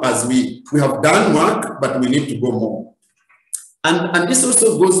out as we have done work, but we need to go more. And this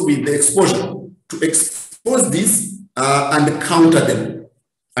also goes with the exposure, to expose this and counter them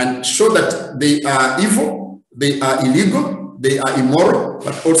and show that they are evil, they are illegal, they are immoral,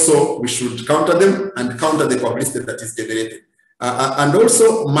 but also we should counter them and counter the publicity that is generated. And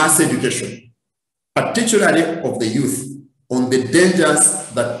also mass education, particularly of the youth, on the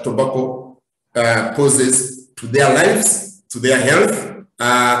dangers that tobacco poses to their lives, to their health,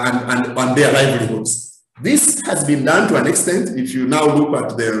 and on their livelihoods. This has been done to an extent. If you now look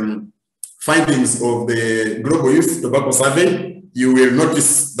at the findings of the Global Youth Tobacco Survey, you will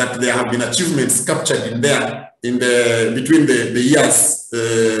notice that there have been achievements captured in there between the years.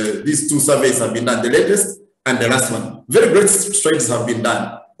 These two surveys have been done. The latest And the last one, very great strides have been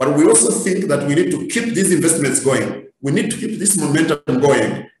done, but we also think that we need to keep these investments going. We need to keep this momentum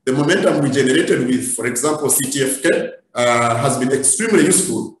going. The momentum we generated with, for example, CTFK has been extremely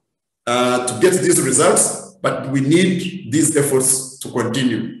useful to get these results, but we need these efforts to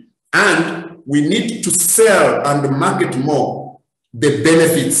continue. And we need to sell and market more the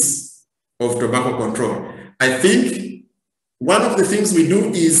benefits of tobacco control. I think one of the things we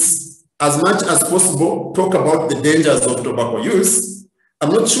do is, as much as possible, talk about the dangers of tobacco use.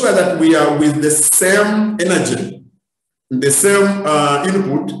 I'm not sure that we are with the same energy, the same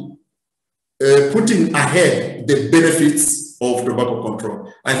input, putting ahead the benefits of tobacco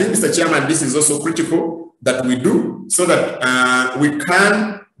control. I think, Mr. Chairman, this is also critical that we do, so that we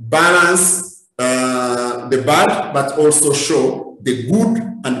can balance the bad, but also show the good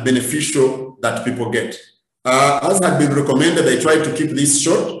and beneficial that people get. As had been recommended, I tried to keep this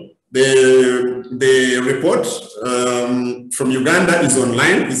short. The report from Uganda is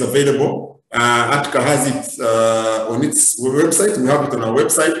online, is available. ATCA has it on its website. We have it on our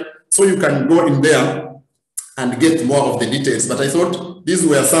website. So you can go in there and get more of the details. But I thought these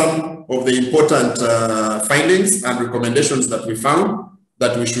were some of the important findings and recommendations that we found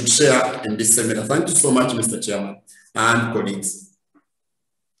that we should share in this seminar. Thank you so much, Mr. Chairman and colleagues.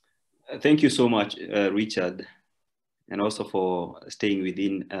 Thank you so much, Richard, and also for staying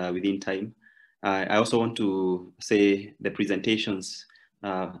within time. I also want to say the presentations,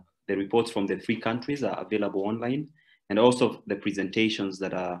 the reports from the 3 countries are available online, and also the presentations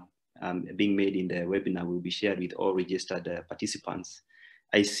that are being made in the webinar will be shared with all registered participants.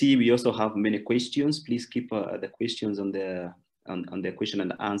 I see we also have many questions. Please keep the questions on the question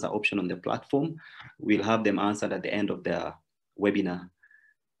and answer option on the platform. We'll have them answered at the end of the webinar.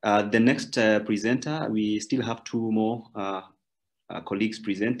 The next presenter, we still have 2 more colleagues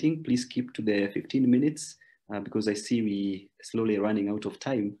presenting. Please keep to the 15 minutes because I see we slowly running out of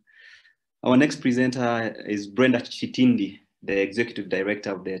time. Our next presenter is Brenda Chitindi, the Executive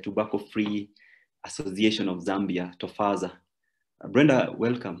Director of the Tobacco Free Association of Zambia, TOFAZA. Brenda,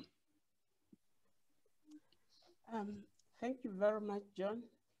 welcome. Thank you very much, John.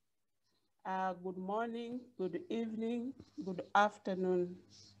 Good morning, good evening, good afternoon.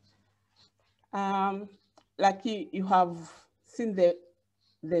 Like you have seen the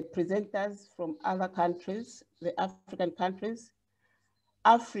presenters from other countries, the African countries.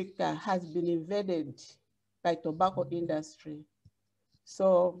 Africa has been invaded by tobacco industry.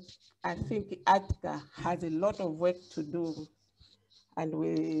 So I think ATCA has a lot of work to do, and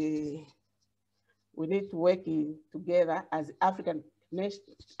we need to work together as African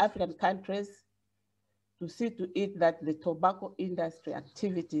countries to see to it that the tobacco industry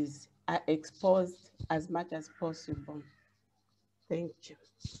activities are exposed as much as possible. Thank you.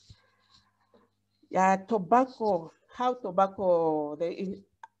 Yeah, tobacco,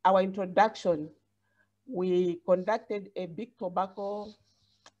 our introduction, we conducted a big tobacco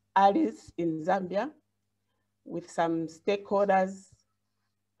rallies in Zambia with some stakeholders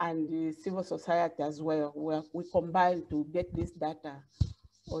and the civil society as well, where we combined to get this data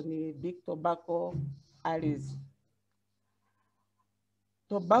on the big tobacco rallies.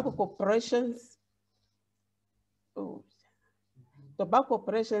 Tobacco corporations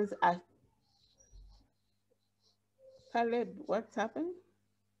are, Caleb, what's happening?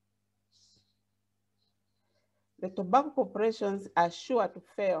 The tobacco corporations are sure to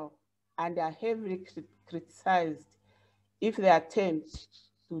fail and are heavily criticized if they attempt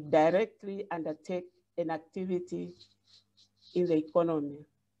to directly undertake an activity in the economy.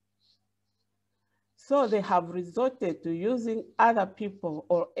 So they have resorted to using other people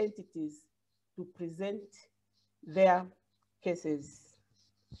or entities to present their cases.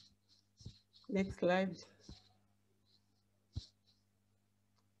 Next slide.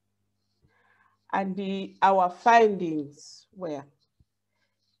 And our findings were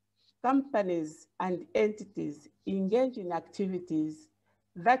companies and entities engage in activities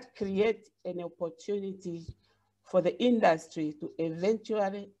that create an opportunity for the industry to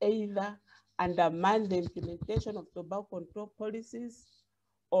eventually either undermine the implementation of tobacco control policies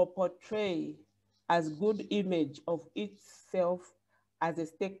or portray as good image of itself as a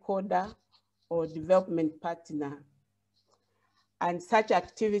stakeholder or development partner. And such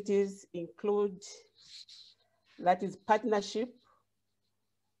activities include, that is, partnership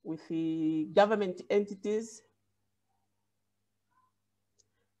with the government entities,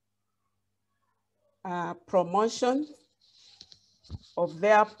 promotion of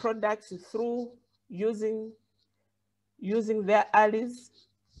their products through using their allies,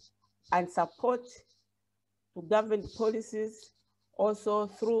 and support to government policies also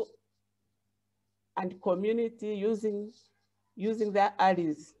through and community using their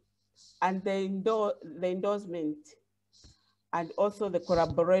allies, and the endorsement, and also the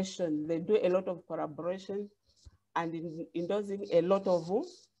collaboration. They do a lot of collaboration and endorsing a lot of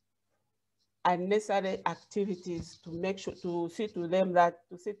unnecessary activities to make sure, to see to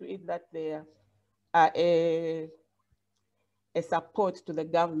it that they are a support to the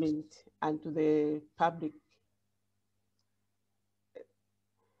government and to the public.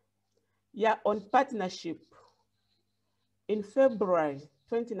 Yeah, on partnership, in February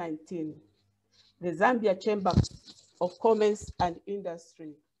 2019, the Zambia Chamber of Commerce and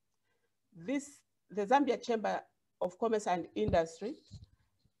Industry, the Zambia Chamber of Commerce and Industry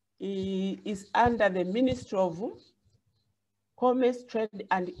is under the Ministry of Commerce, Trade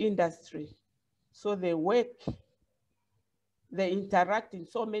and Industry. So they interact in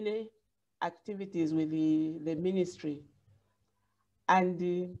so many activities with the ministry. And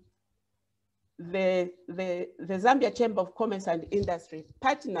the Zambia Chamber of Commerce and Industry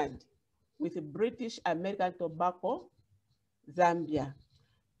partnered with British American Tobacco, Zambia,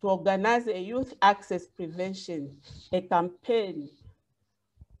 to organize a youth access prevention, a campaign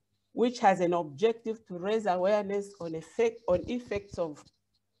which has an objective to raise awareness on effects of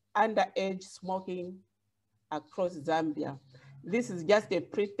underage smoking across Zambia. This is just a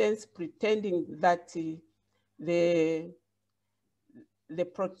pretense, pretending that they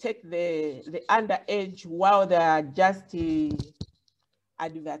protect the underage while they are just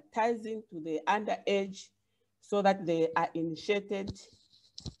advertising to the underage so that they are initiated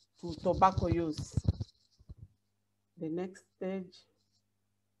to tobacco use. The next stage.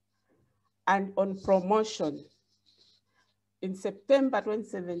 And on promotion, in September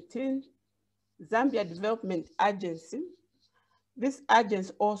 2017, Zambia Development Agency, this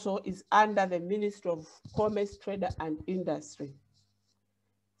agency also is under the Ministry of Commerce, Trade and Industry,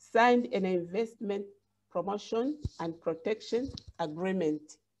 signed an investment promotion and protection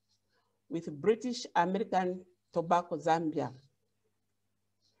agreement with British American Tobacco Zambia.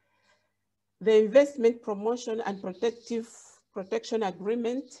 The investment promotion and protection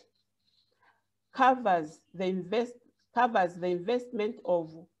agreement covers the investment of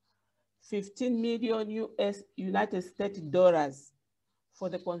 $15 million United States dollars for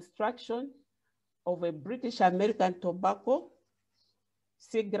the construction of a British American tobacco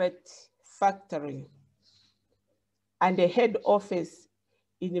cigarette factory and a head office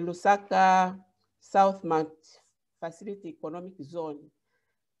in the Lusaka South Mount Facility Economic Zone.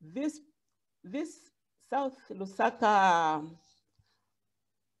 This South Lusaka,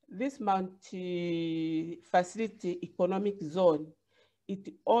 this Mount Facility Economic Zone,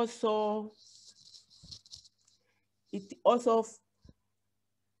 it also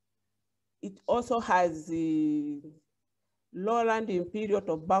has Lowland Imperial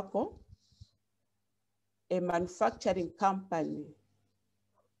Tobacco, a manufacturing company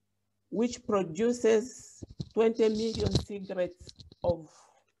which produces 20 million cigarettes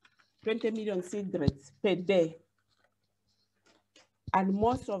per day. And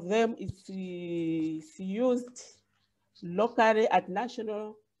most of them is used locally at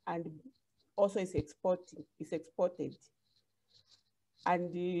national and also is exported.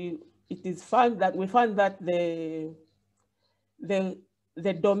 And it is found that we found that the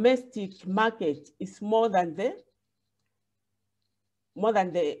domestic market is more than the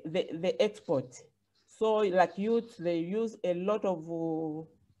export. So like youth, they use a lot of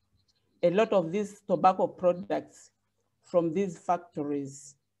these tobacco products from these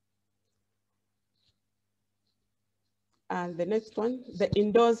factories. And the next one, the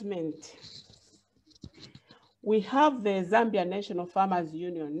endorsement. We have the Zambia National Farmers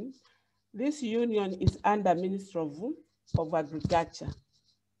Union. This union is under Ministry of Agriculture.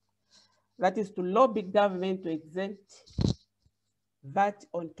 That is to lobby government to exempt VAT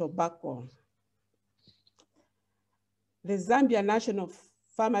on tobacco. The Zambia National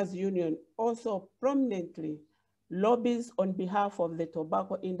Farmers Union also prominently lobbies on behalf of the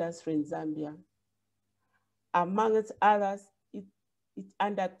tobacco industry in Zambia. Amongst others, it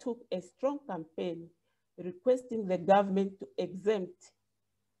undertook a strong campaign requesting the government to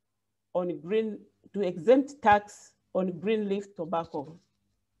exempt tax on green leaf tobacco.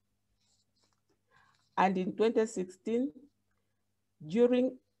 And in 2016,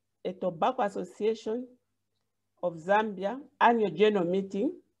 during a Tobacco Association of Zambia annual general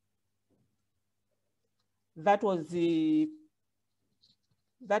meeting, that was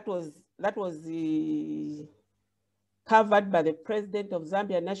covered by the president of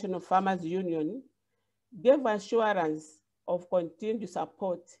Zambia National Farmers Union, gave assurance of continued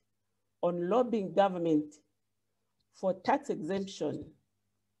support on lobbying government for tax exemption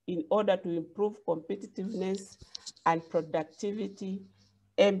in order to improve competitiveness and productivity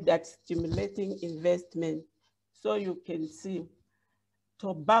aimed at stimulating investment. So you can see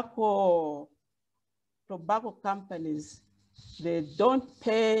tobacco companies, they don't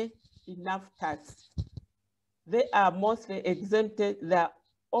pay enough tax. They are mostly exempted, they are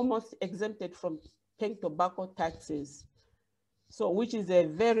almost exempted from paying tobacco taxes. So which is a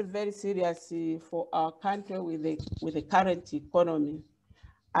very, very serious for our country with the current economy.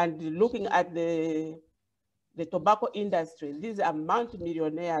 And looking at the tobacco industry, these are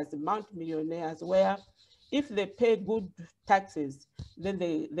multi-millionaires, where if they pay good taxes, then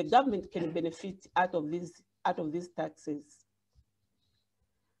the government can benefit out of these taxes.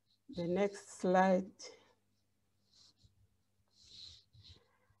 The next slide.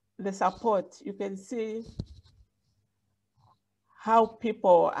 The support, you can see how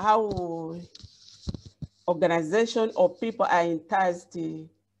organizations or people are enticed in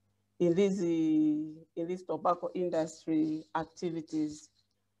these tobacco industry activities.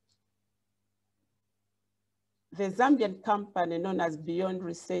 The Zambian company known as Beyond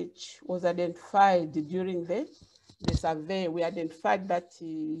Research was identified during the survey. We identified that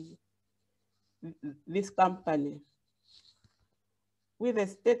this company with a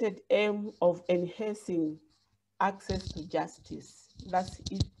stated aim of enhancing access to justice. That's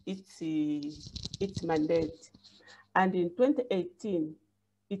its mandate. And in 2018,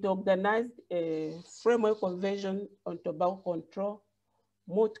 it organized a framework convention on tobacco control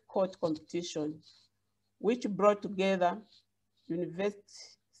moot court competition, which brought together university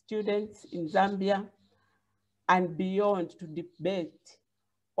students in Zambia and beyond to debate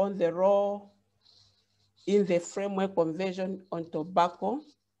on the role in the framework convention on tobacco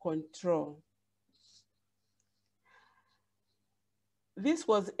control. This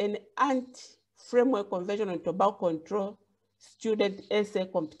was an anti-framework convention on tobacco control student essay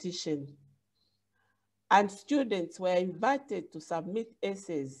competition. And students were invited to submit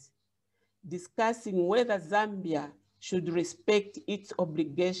essays discussing whether Zambia should respect its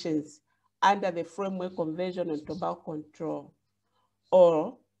obligations under the framework convention on tobacco control,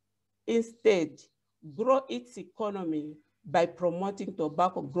 or instead grow its economy by promoting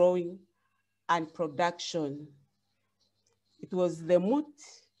tobacco growing and production. It was the moot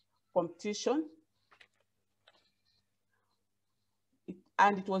competition,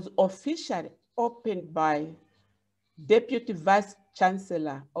 and it was officially opened by Deputy Vice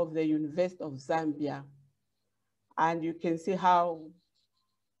Chancellor of the University of Zambia. And you can see how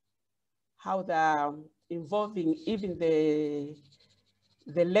they're involving even the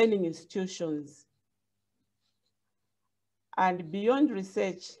learning institutions. And Beyond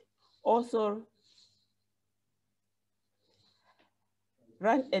Research also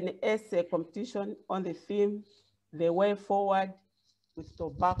ran an essay competition on the theme, The Way Forward with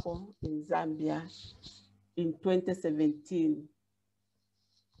Tobacco in Zambia in 2017.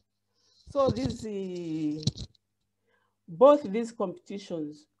 So both these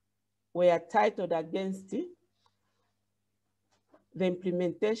competitions were titled against the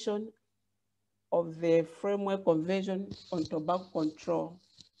implementation of the Framework Convention on Tobacco Control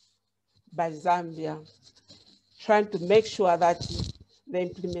by Zambia, trying to make sure that the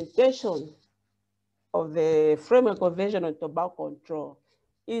implementation of the Framework Convention on Tobacco Control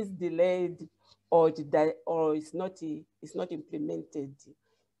is delayed or is not implemented.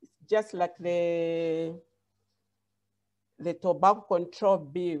 It's just like the Tobacco Control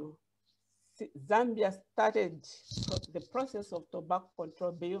Bill. Zambia started the process of Tobacco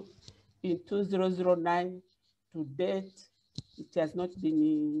Control Bill in 2009. To date, it has not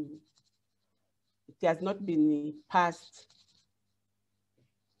been passed.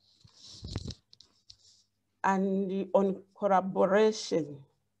 And on collaboration,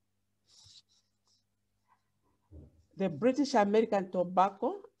 the British American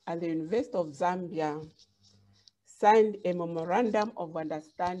Tobacco and the University of Zambia signed a memorandum of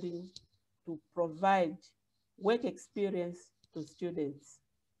understanding to provide work experience to students.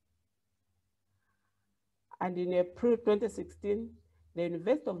 And in April 2016, the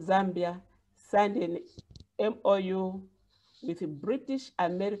University of Zambia signed an MOU with British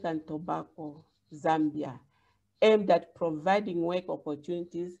American Tobacco Zambia, aimed at providing work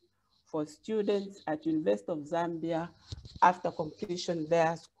opportunities for students at University of Zambia after completion of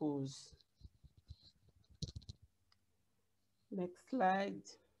their schools. Next slide.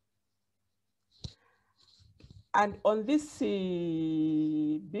 And on this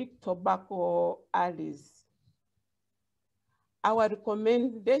big tobacco alleys, our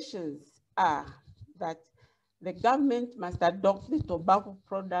recommendations are that the government must adopt the Tobacco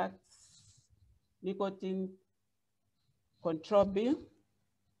Products Nicotine Control Bill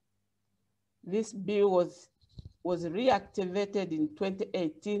This bill was reactivated in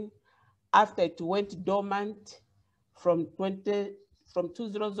 2018 after it went dormant from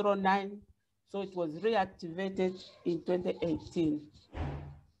 2009. So it was reactivated in 2018.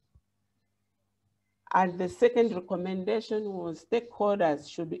 And the second recommendation was stakeholders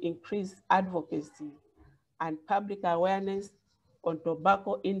should increase advocacy and public awareness on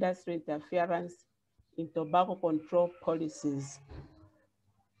tobacco industry interference in tobacco control policies.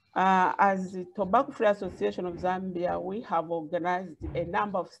 As the Tobacco Free Association of Zambia, we have organized a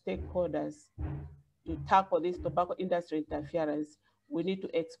number of stakeholders to tackle this tobacco industry interference. We need to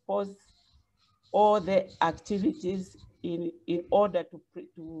expose all the activities in order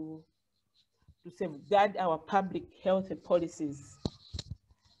to safeguard our public health policies.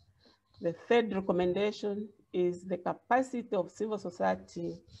 The third recommendation is the capacity of civil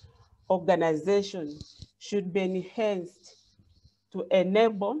society organizations should be enhanced to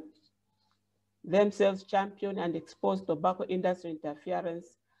enable themselves champion and expose tobacco industry interference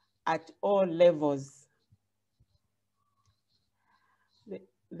at all levels.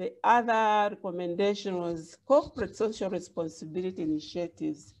 The other recommendation was corporate social responsibility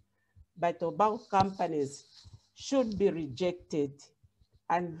initiatives by tobacco companies should be rejected,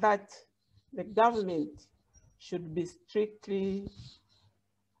 and that the government should be strictly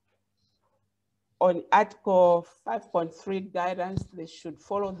on Article 5.3 guidance. They should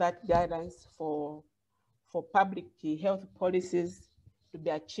follow that guidance for public health policies to be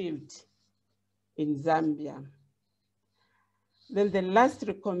achieved in Zambia. Then the last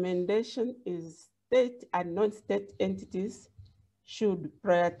recommendation is state and non-state entities should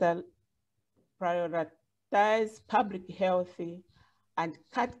prioritize public health and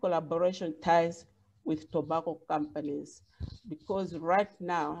cut collaboration ties with tobacco companies, because right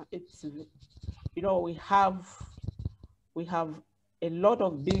now it's, you know, we have a lot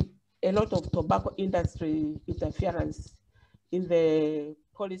of tobacco industry interference in the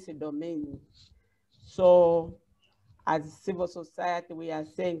policy domain. So as civil society, we are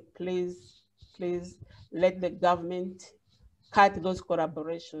saying, please let the government cut those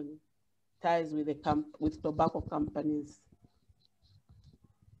collaboration ties with tobacco companies.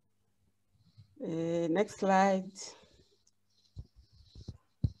 Next slide.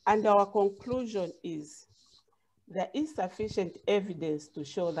 And our conclusion is there is sufficient evidence to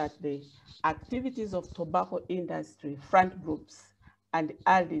show that the activities of tobacco industry front groups and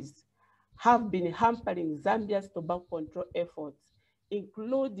allies have been hampering Zambia's tobacco control efforts,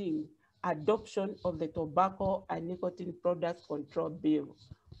 including adoption of the Tobacco and Nicotine Products Control Bill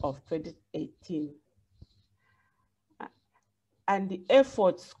of 2018. And the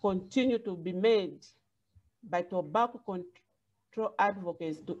efforts continue to be made by tobacco control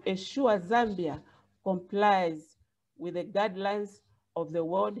advocates to ensure Zambia complies with the guidelines of the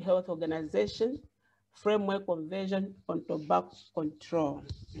World Health Organization Framework Convention on Tobacco Control.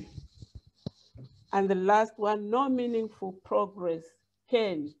 And the last one, no meaningful progress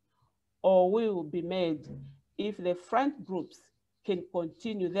can or will be made if the front groups can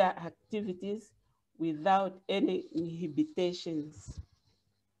continue their activities without any inhibitions.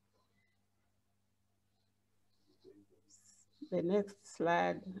 The next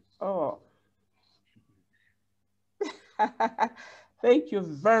slide. Oh. Thank you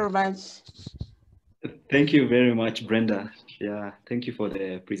very much. Thank you very much, Brenda. Yeah, thank you for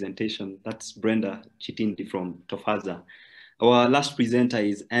the presentation. That's Brenda Chitindi from Tofaza. Our last presenter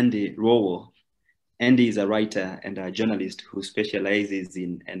is Andy Rowo. Andy is a writer and a journalist who specializes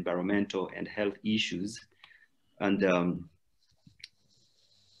in environmental and health issues. And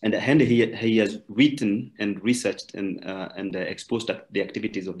he has written and researched and exposed the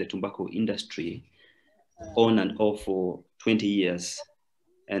activities of the tobacco industry on and off for 20 years.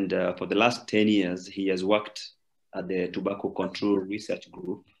 And for the last 10 years, he has worked at the Tobacco Control Research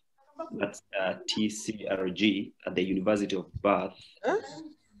Group, that's TCRG, at the University of Bath,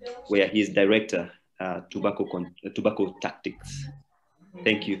 where he is director, tobacco tactics.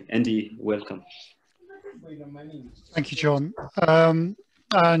 Thank you. Andy, welcome. Thank you, John.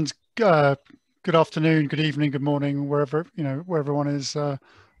 And good afternoon, good evening, good morning, wherever everyone is.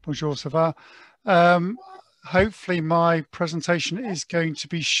 Bonjour, ça va. Hopefully my presentation is going to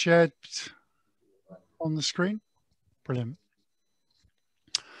be shared on the screen. Brilliant.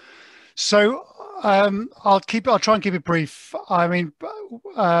 So I'll try and keep it brief. I mean,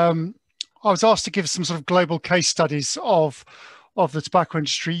 I was asked to give some sort of global case studies of the tobacco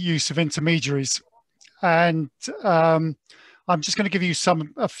industry use of intermediaries, and I'm just going to give you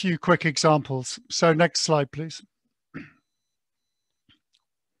a few quick examples. So next slide, please.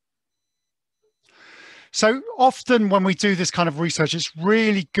 So often when we do this kind of research, it's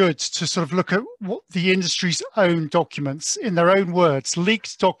really good to sort of look at what the industry's own documents, in their own words,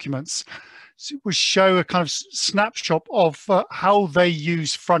 leaked documents, which show a kind of snapshot of how they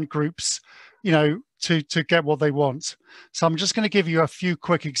use front groups, you know, to get what they want. So I'm just going to give you a few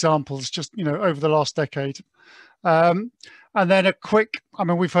quick examples, just, you know, over the last decade. And then a quick, I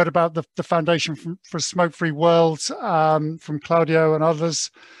mean, we've heard about the Foundation for a Smoke-Free World from Claudio and others.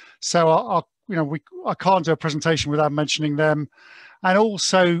 So you know, I can't do a presentation without mentioning them. And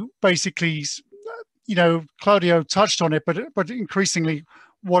also, basically, you know, Claudio touched on it, but increasingly,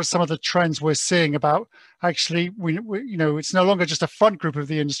 what are some of the trends we're seeing about actually, we you know, it's no longer just a front group of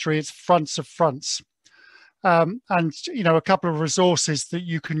the industry, it's fronts of fronts. And, you know, a couple of resources that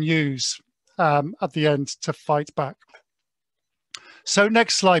you can use at the end to fight back. So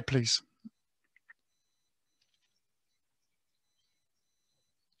next slide, please.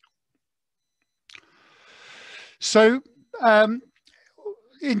 So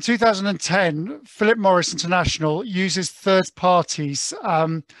in 2010, Philip Morris International uses third parties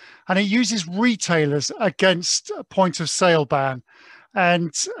and it uses retailers against a point of sale ban.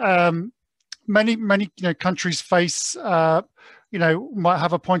 And many you know, countries face, you know, might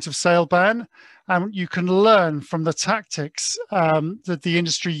have a point of sale ban. And you can learn from the tactics that the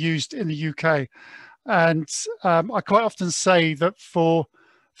industry used in the UK. And I quite often say that for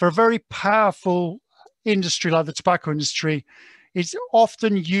a very powerful industry like the tobacco industry, it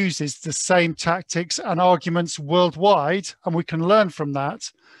often uses the same tactics and arguments worldwide, and we can learn from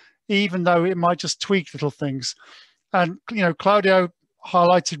that, even though it might just tweak little things. And, you know, Claudio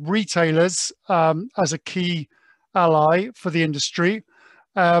highlighted retailers as a key ally for the industry.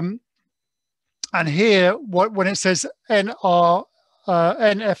 And here, when it says NFRN,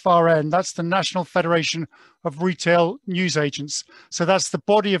 that's the National Federation of Retail News Agents. So that's the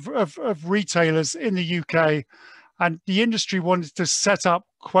body of retailers in the UK. And the industry wanted to set up,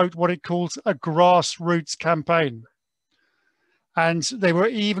 quote, what it calls a grassroots campaign. And they were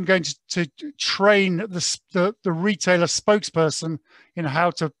even going to train the retailer spokesperson in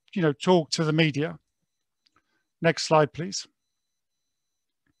how to, you know, talk to the media. Next slide, please.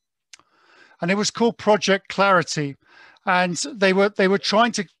 And it was called Project Clarity. And they were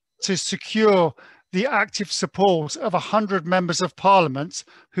trying to secure the active support of 100 members of parliament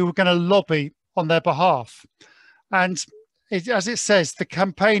who were going to lobby on their behalf. And as it says, the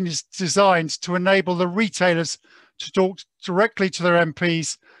campaign is designed to enable the retailers to talk directly to their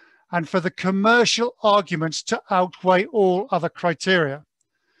MPs and for the commercial arguments to outweigh all other criteria.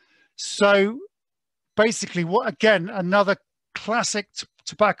 So basically, what, again, another classic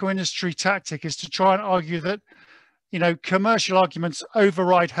tobacco industry tactic is to try and argue that, you know, commercial arguments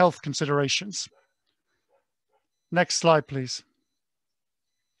override health considerations. Next slide, please.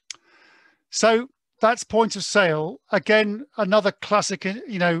 So that's point of sale. Again, another classic,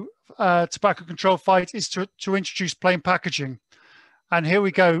 you know, tobacco control fight is to introduce plain packaging. And here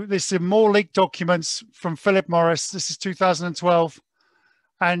we go. This is more leaked documents from Philip Morris. This is 2012.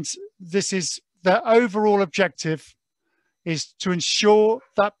 And this is their overall objective is to ensure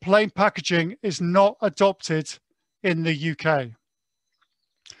that plain packaging is not adopted in the UK.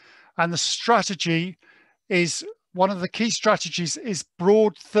 And the strategy is, one of the key strategies is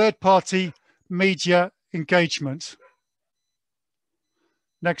broad third-party media engagement.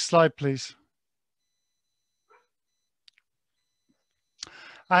 Next slide, please.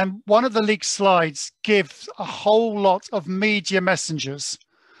 And one of the leaked slides gives a whole lot of media messengers.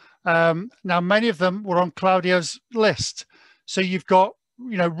 Now, many of them were on Claudio's list. So you've got,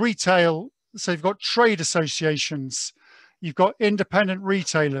 you know, retail, so you've got trade associations, you've got independent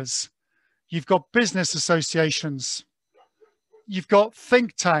retailers, you've got business associations, you've got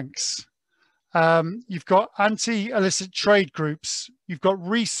think tanks, you've got anti-illicit trade groups, you've got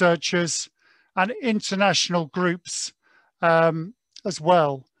researchers and international groups as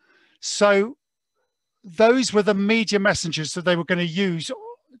well. So those were the media messengers that they were going to use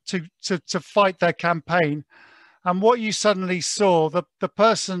to fight their campaign. And what you suddenly saw, the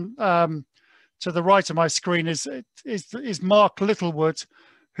person to the right of my screen is Mark Littlewood,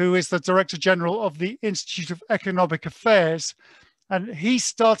 who is the Director General of the Institute of Economic Affairs. And he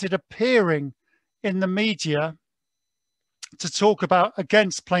started appearing in the media to talk about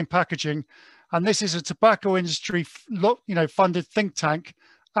against plain packaging. And this is a tobacco industry, you know, funded think tank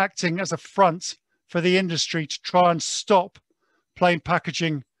acting as a front for the industry to try and stop plain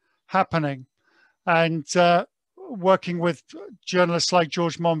packaging happening. And working with journalists like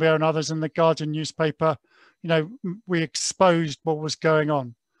George Monbiot and others in the Guardian newspaper, you know, we exposed what was going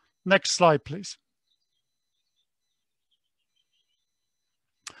on. Next slide, please.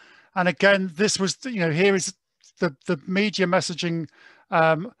 And again, this was, here is the media messaging.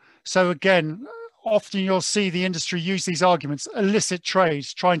 So again, often you'll see the industry use these arguments, illicit trade,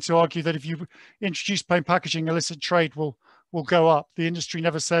 trying to argue that if you introduce plain packaging, illicit trade will go up. The industry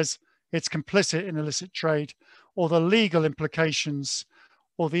never says it's complicit in illicit trade, or the legal implications,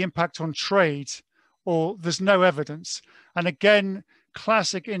 or the impact on trade, or there's no evidence. And again,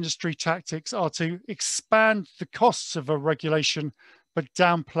 classic industry tactics are to expand the costs of a regulation, but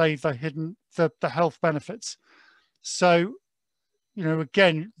downplay the health benefits. So,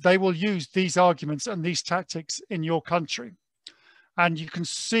 again, they will use these arguments and these tactics in your country. And you can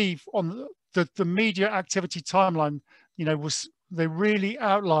see on the media activity timeline, they really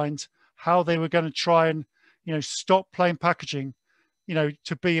outlined how they were going to try and, stop plain packaging,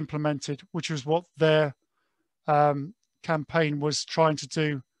 to be implemented, which was what their campaign was trying to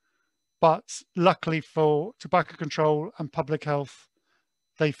do. But luckily for tobacco control and public health,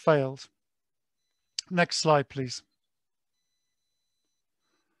 they failed. Next slide, please.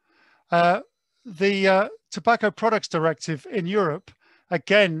 The Tobacco Products Directive in Europe,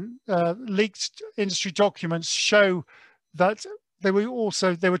 again, leaked industry documents show that they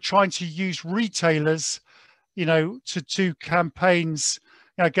were trying to use retailers, to do campaigns.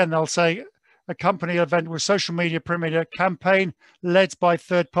 Again, they'll say a company event with social media, print media campaign led by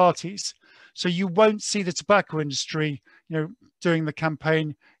third parties. So you won't see the tobacco industry, doing the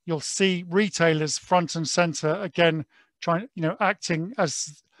campaign. You'll see retailers front and center, again, trying, acting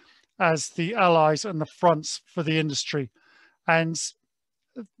as the allies and the fronts for the industry. And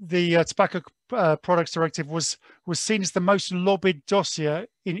the Tobacco Products Directive was seen as the most lobbied dossier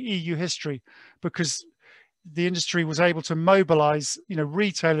in EU history, because the industry was able to mobilize,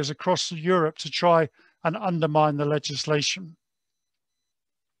 retailers across Europe to try and undermine the legislation.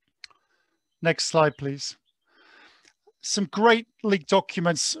 Next slide, please. Some great leaked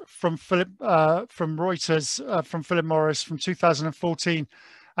documents from Reuters, from Philip Morris from 2014.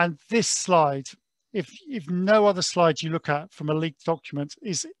 And this slide, if no other slide you look at from a leaked document,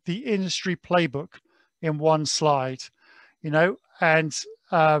 is the industry playbook in one slide, and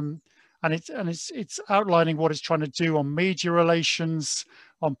it's outlining what it's trying to do on media relations,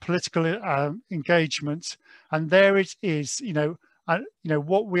 on political engagement, and there it is.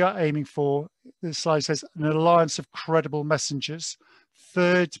 What we are aiming for. This slide says an alliance of credible messengers,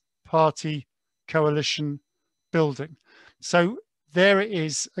 third-party coalition building. So there it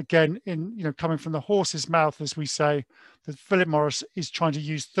is again, in coming from the horse's mouth, as we say, that Philip Morris is trying to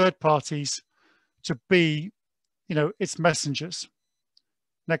use third parties to be, its messengers.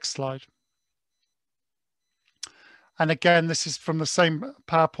 Next slide. And again, this is from the same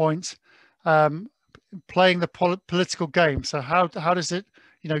PowerPoint, playing the political game. So how does it,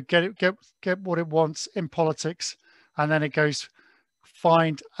 get what it wants in politics, and then it goes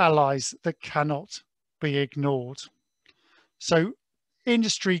find allies that cannot be ignored. So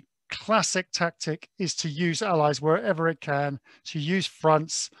industry classic tactic is to use allies wherever it can, to use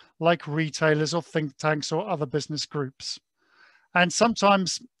fronts like retailers or think tanks or other business groups. And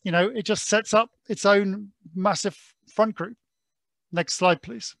sometimes, it just sets up its own massive front group. Next slide,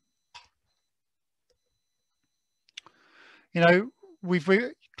 please.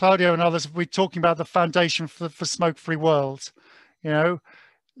 Claudio and others, we're talking about the Foundation for Smoke-Free World,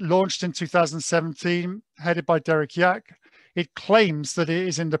 launched in 2017, headed by Derek Yak. It claims that it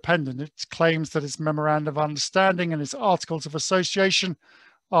is independent. It claims that its memorandum of understanding and its articles of association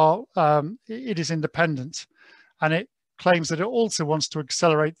it is independent. And it claims that it also wants to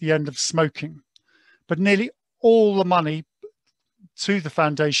accelerate the end of smoking. But nearly all the money to the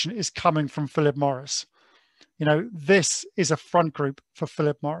foundation is coming from Philip Morris. This is a front group for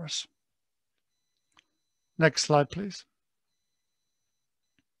Philip Morris. Next slide, please.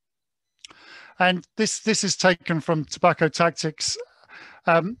 And this is taken from Tobacco Tactics.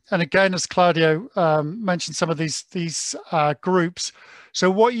 And again, as Claudio mentioned, some of these groups. So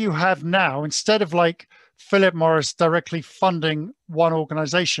what you have now, instead of like Philip Morris directly funding one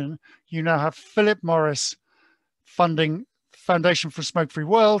organization, you now have Philip Morris funding Foundation for Smoke-Free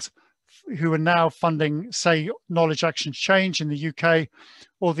World, who are now funding, say, Knowledge Action Change in the UK,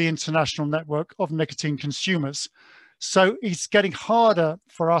 or the International Network of Nicotine Consumers. So it's getting harder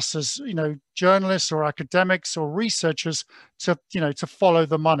for us as, journalists or academics or researchers to, to follow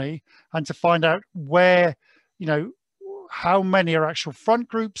the money and to find out where, how many are actual front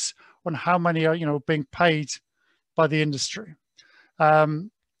groups and how many are, being paid by the industry.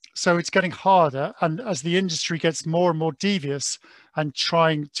 So it's getting harder, and as the industry gets more and more devious and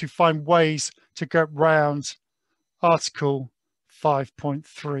trying to find ways to get around Article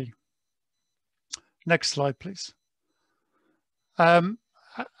 5.3. Next slide, please.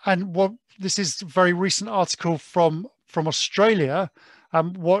 and what this is a very recent article from Australia.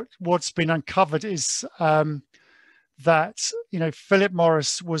 What's been uncovered is that Philip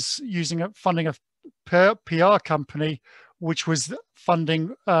Morris was funding a PR company, which was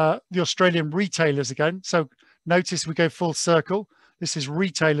funding the Australian retailers again. So notice we go full circle. This is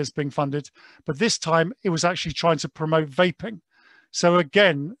retailers being funded, but this time it was actually trying to promote vaping. So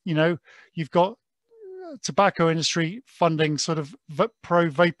again, you've got tobacco industry funding sort of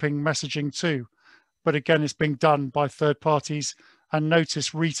pro-vaping messaging too. But again, it's being done by third parties, and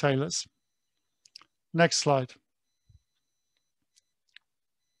notice retailers. Next slide.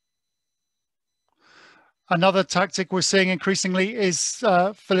 Another tactic we're seeing increasingly is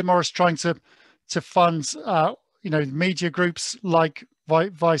Philip Morris trying to fund media groups like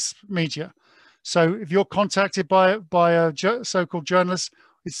Vice Media. So if you're contacted by a so-called journalist,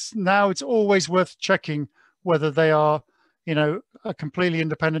 it's always worth checking whether they are a completely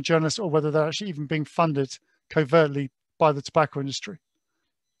independent journalist or whether they're actually even being funded covertly by the tobacco industry.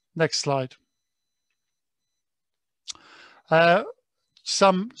 Next slide.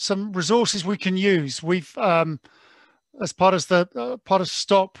 Some resources we can use. We've as part of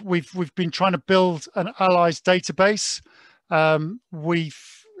STOP, we've been trying to build an allies database.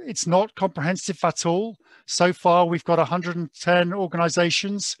 It's not comprehensive at all. So far, we've got 110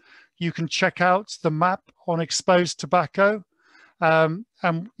 organizations. You can check out the map on exposed tobacco. And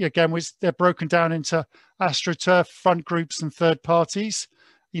again, they're broken down into AstroTurf, front groups, and third parties.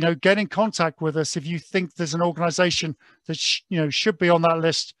 Get in contact with us if you think there's an organization that should be on that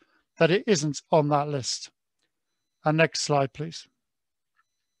list, that it isn't on that list. And next slide, please.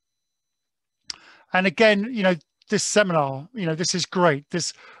 And again, this seminar, this is great.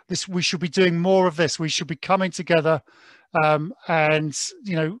 This we should be doing more of this. We should be coming together and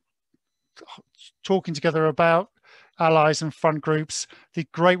talking together about allies and front groups, the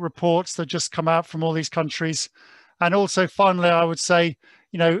great reports that just come out from all these countries. And also, finally, I would say,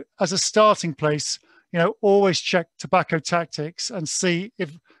 as a starting place, always check Tobacco Tactics and see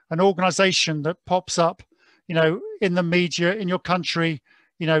if an organization that pops up, in the media in your country,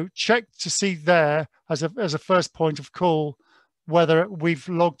 check to see there as a first point of call whether we've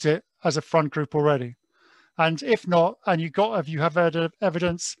logged it as a front group already. And if not, and if you have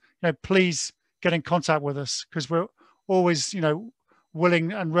evidence, please get in contact with us, because we're always,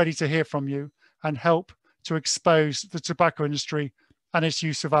 willing and ready to hear from you and help to expose the tobacco industry and its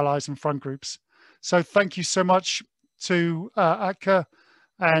use of allies and front groups. So thank you so much to Atka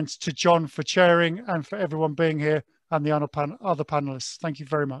and to John for chairing, and for everyone being here, and the other panelists. Thank you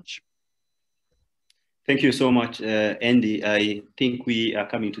very much. Thank you so much, Andy. I think we are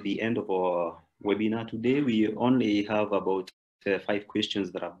coming to the end of our webinar today. We only have about 5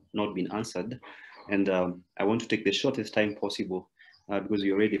 questions that have not been answered. And I want to take the shortest time possible because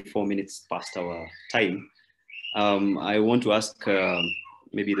we're already 4 minutes past our time. I want to ask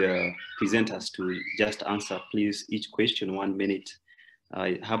maybe the presenters to just answer, please, each question 1 minute.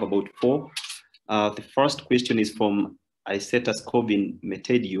 I have about 4. The first question is from Isetas Cobin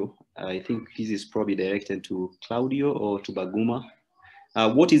Metedio. I think this is probably directed to Claudio or to Baguma.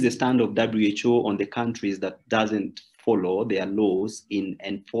 What is the stand of WHO on the countries that doesn't follow their laws in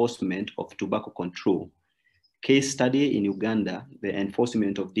enforcement of tobacco control? Case study in Uganda, the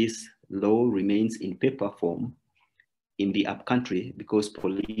enforcement of this law remains in paper form in the upcountry because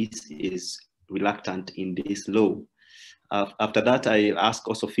police is reluctant in this law. After that, I'll ask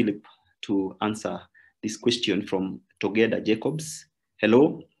also Philip to answer this question from Togeda Jacobs.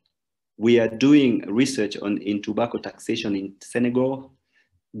 Hello, we are doing research in tobacco taxation in Senegal,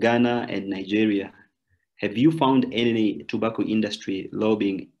 Ghana, and Nigeria. Have you found any tobacco industry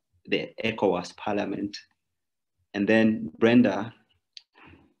lobbying the ECOWAS Parliament? And then Brenda,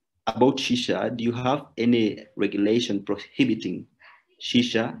 about Shisha, do you have any regulation prohibiting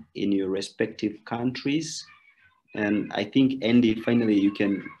Shisha in your respective countries? And I think, Andy, finally, you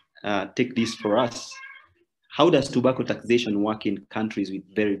can take this for us. How does tobacco taxation work in countries with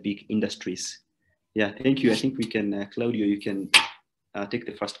very big industries? Yeah, thank you. I think we can, Claudio, you can take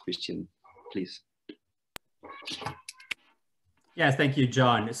the first question, please. Yes, thank you,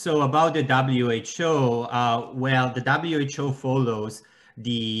 John. So about the WHO, well, the WHO follows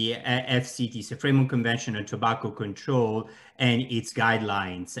the FCTC, the Framework Convention on Tobacco Control, and its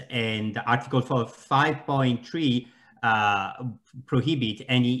guidelines. And Article 5.3 prohibit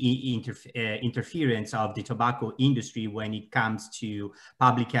any interference of the tobacco industry when it comes to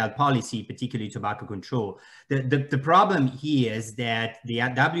public health policy, particularly tobacco control. The problem here is that the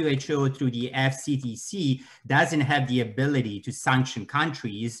WHO through the FCTC doesn't have the ability to sanction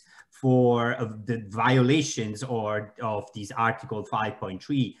countries for the violations of this Article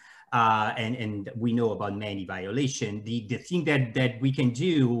 5.3. And we know about many violations. The thing that we can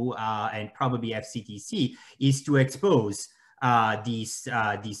do, and probably FCTC, is to expose these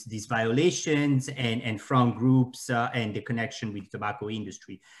violations and from groups and the connection with the tobacco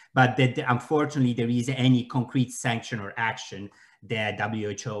industry. But that unfortunately there is any concrete sanction or action that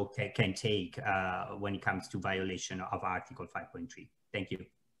WHO can take when it comes to violation of Article 5.3. Thank you.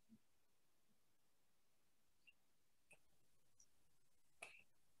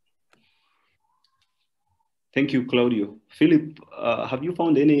 Thank you, Claudio. Philip, have you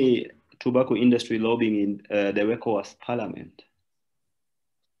found any tobacco industry lobbying in the ECOWAS Parliament?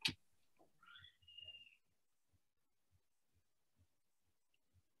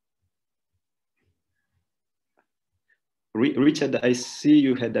 Richard, I see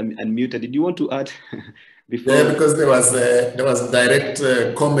you had unmuted. Did you want to add before? Yeah, because there was direct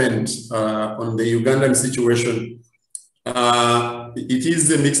comment on the Ugandan situation. It is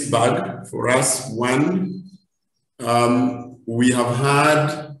a mixed bag for us. One, we have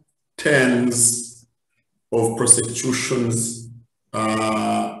had tens of prosecutions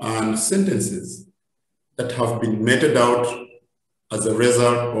and sentences that have been meted out as a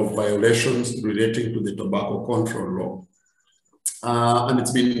result of violations relating to the tobacco control law. And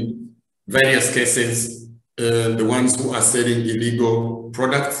it's been various cases, the ones who are selling illegal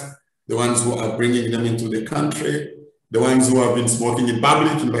products, the ones who are bringing them into the country, the ones who have been smoking in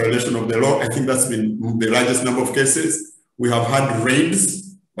public in violation of the law. I think that's been the largest number of cases. We have had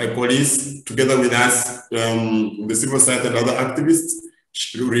raids by police together with us, the civil society and other activists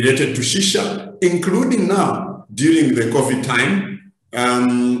related to shisha, including now during the COVID time.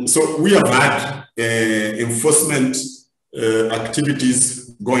 So we have had enforcement activities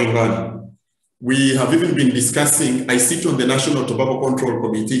going on. We have even been discussing, I sit on the National Tobacco Control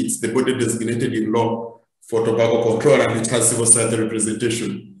Committee, it's the body designated in law for tobacco control, and it has civil society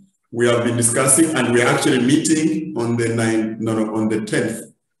representation. We have been discussing, and we are actually meeting on the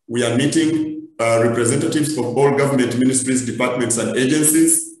 10th. We are meeting representatives of all government ministries, departments, and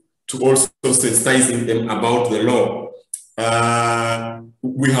agencies to also sensitizing them about the law.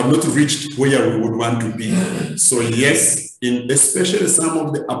 We have not reached where we would want to be. So yes, in especially some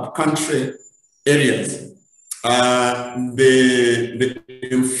of the upcountry areas, the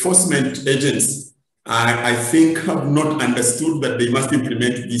enforcement agents, I think, have not understood that they must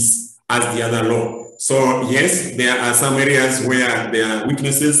implement this as the other law. So yes, there are some areas where there are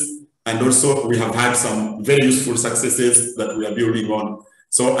weaknesses, and also we have had some very useful successes that we are building on.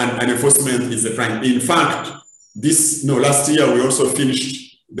 So and enforcement is the prime. In fact, last year we also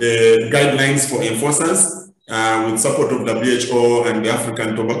finished the guidelines for enforcers with support of WHO and the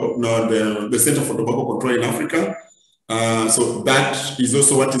African Tobacco, the Center for Tobacco Control in Africa. So that is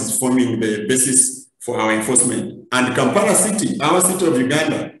also what is forming the basis for our enforcement. And Kampala City, our city of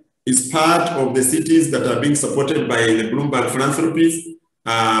Uganda, is part of the cities that are being supported by the Bloomberg Philanthropies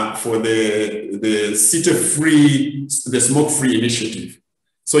for the city-free, the smoke-free initiative.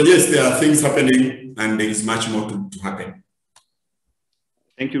 So yes, there are things happening, and there is much more to happen.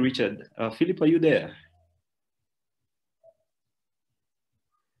 Thank you, Richard. Philip, are you there?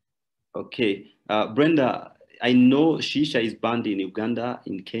 Okay. Brenda, I know shisha is banned in Uganda,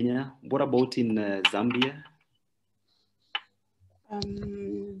 in Kenya. What about in Zambia?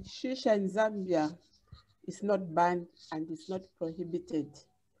 Shisha in Zambia is not banned and it's not prohibited.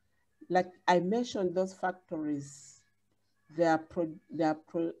 Like I mentioned, those factories, they are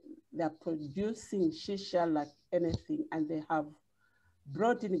producing shisha like anything, and they have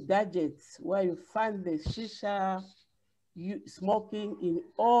brought in gadgets where you find the shisha smoking in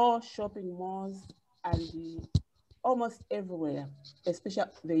all shopping malls and almost everywhere,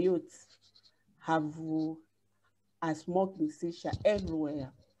 especially the youth are smoking shisha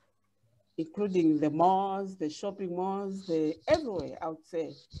everywhere, including the malls, the shopping malls, everywhere, I would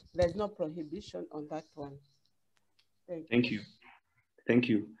say. There's no prohibition on that one. Thank you. Thank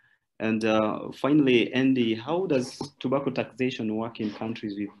you. And finally, Andy, how does tobacco taxation work in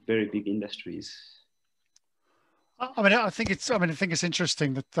countries with very big industries? I think it's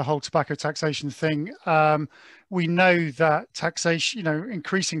interesting that the whole tobacco taxation thing. We know that taxation,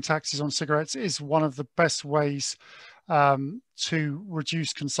 increasing taxes on cigarettes is one of the best ways to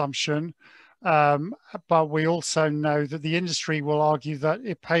reduce consumption. But we also know that the industry will argue that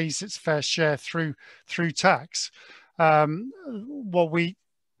it pays its fair share through tax.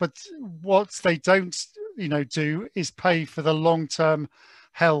 But what they don't, do is pay for the long-term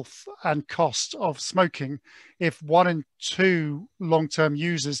health and cost of smoking. If 1 in 2 long-term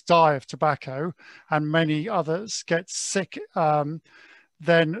users die of tobacco and many others get sick,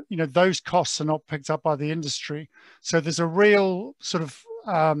 then those costs are not picked up by the industry. So there's a real sort of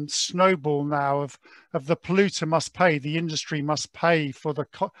snowball now of the polluter must pay, the industry must pay for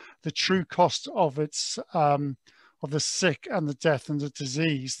the true cost of its of the sick and the death and the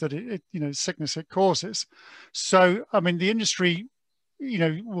disease that sickness it causes. So I mean, the industry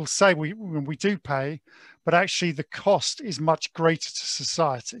will say we do pay, but actually the cost is much greater to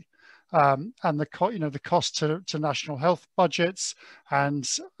society. And the cost to national health budgets and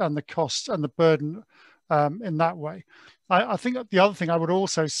the cost and the burden in that way. I think the other thing I would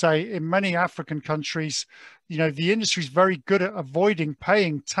also say, in many African countries, the industry is very good at avoiding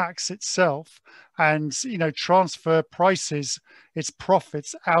paying tax itself and transfer prices, its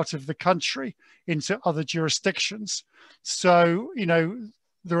profits out of the country into other jurisdictions. So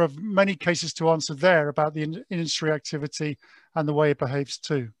there are many cases to answer there about the industry activity and the way it behaves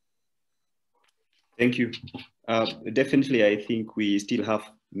too. Thank you. Definitely, I think we still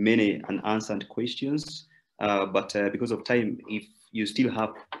have many unanswered questions, but because of time, if you still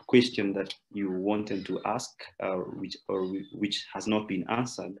have a question that you wanted to ask, which has not been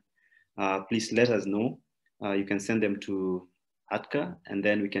answered, please let us know. You can send them to ATCA, and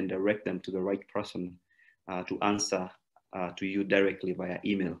then we can direct them to the right person to answer to you directly via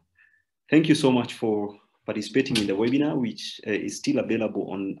email. Thank you so much for participating in the webinar, which is still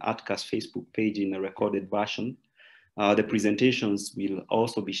available on ATCA's Facebook page in a recorded version. The presentations will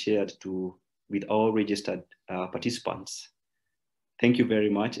also be shared with all registered participants. Thank you very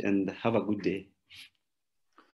much and have a good day.